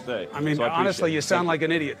 I mean, so honestly, you sound like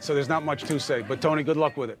an idiot, so there's not much to say. But, Tony, good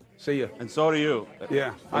luck with it. See you. And so do you.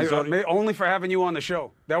 Yeah. Only for having you on the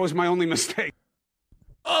show. That was my only mistake.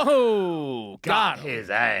 Oh, got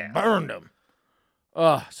his ass. Burned him.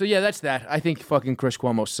 So, yeah, that's that. I think fucking Chris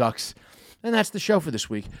Cuomo sucks. And that's the show for this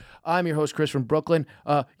week. I'm your host, Chris from Brooklyn.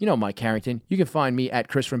 You know Mike Harrington. You can find me at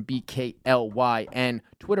Chris from BKLY and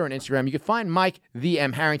Twitter and Instagram. You can find Mike, the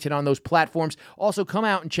M. Harrington on those platforms. Also, come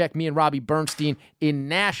out and check me and Robbie Bernstein in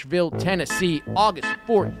Nashville, Tennessee, August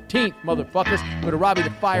 14th, motherfuckers. Go to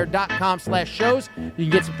RobbieTheFire.com/shows. You can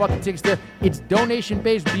get some fucking tickets there. It's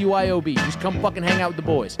donation-based BYOB. Just come fucking hang out with the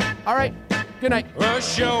boys. All right, good night. Well,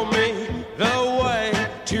 show me the way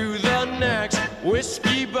to the next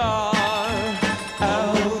whiskey bar.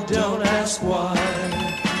 Oh, don't ask why.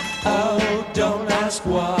 Oh, don't ask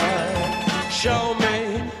why. Show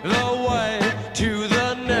me the way to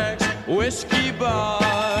the next whiskey bar.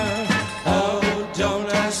 Oh, don't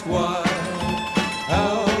ask why.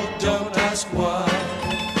 Oh, don't ask why.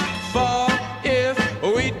 For if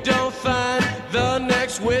we don't find the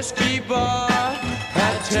next whiskey bar,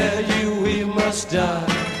 I tell you we must die.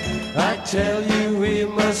 I tell you we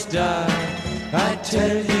must die. I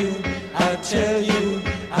tell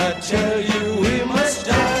you we must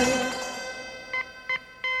die.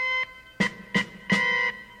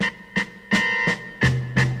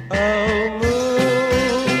 Oh, moon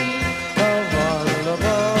of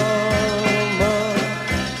Alabama,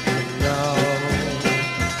 now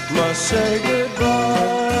must say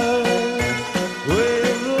goodbye.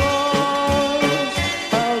 We've lost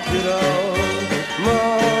our good old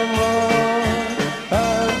mama. I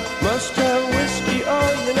must have whiskey,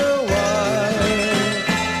 oh, you know why.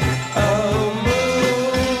 Oh,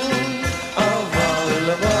 moon of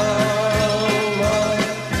Alabama,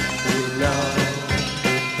 now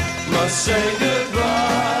must say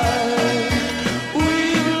goodbye.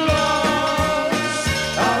 We've lost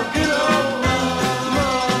our good old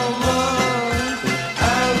mama,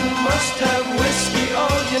 and must have whiskey,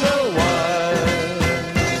 oh, you know why.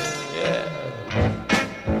 Yeah.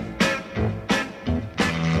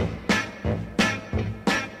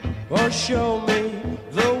 Well, show me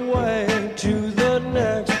the way to the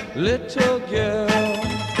next little girl.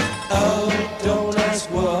 Oh, don't ask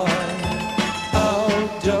why.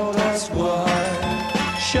 Oh, don't ask why.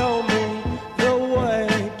 Show me the way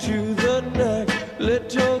to the next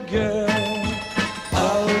little girl.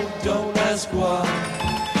 Oh, don't ask why.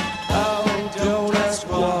 Oh, don't ask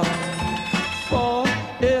why. For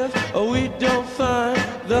if we don't find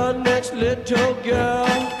the next little girl,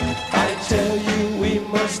 I tell you we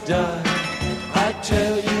must die. I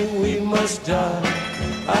tell you we must die.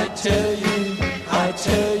 I tell you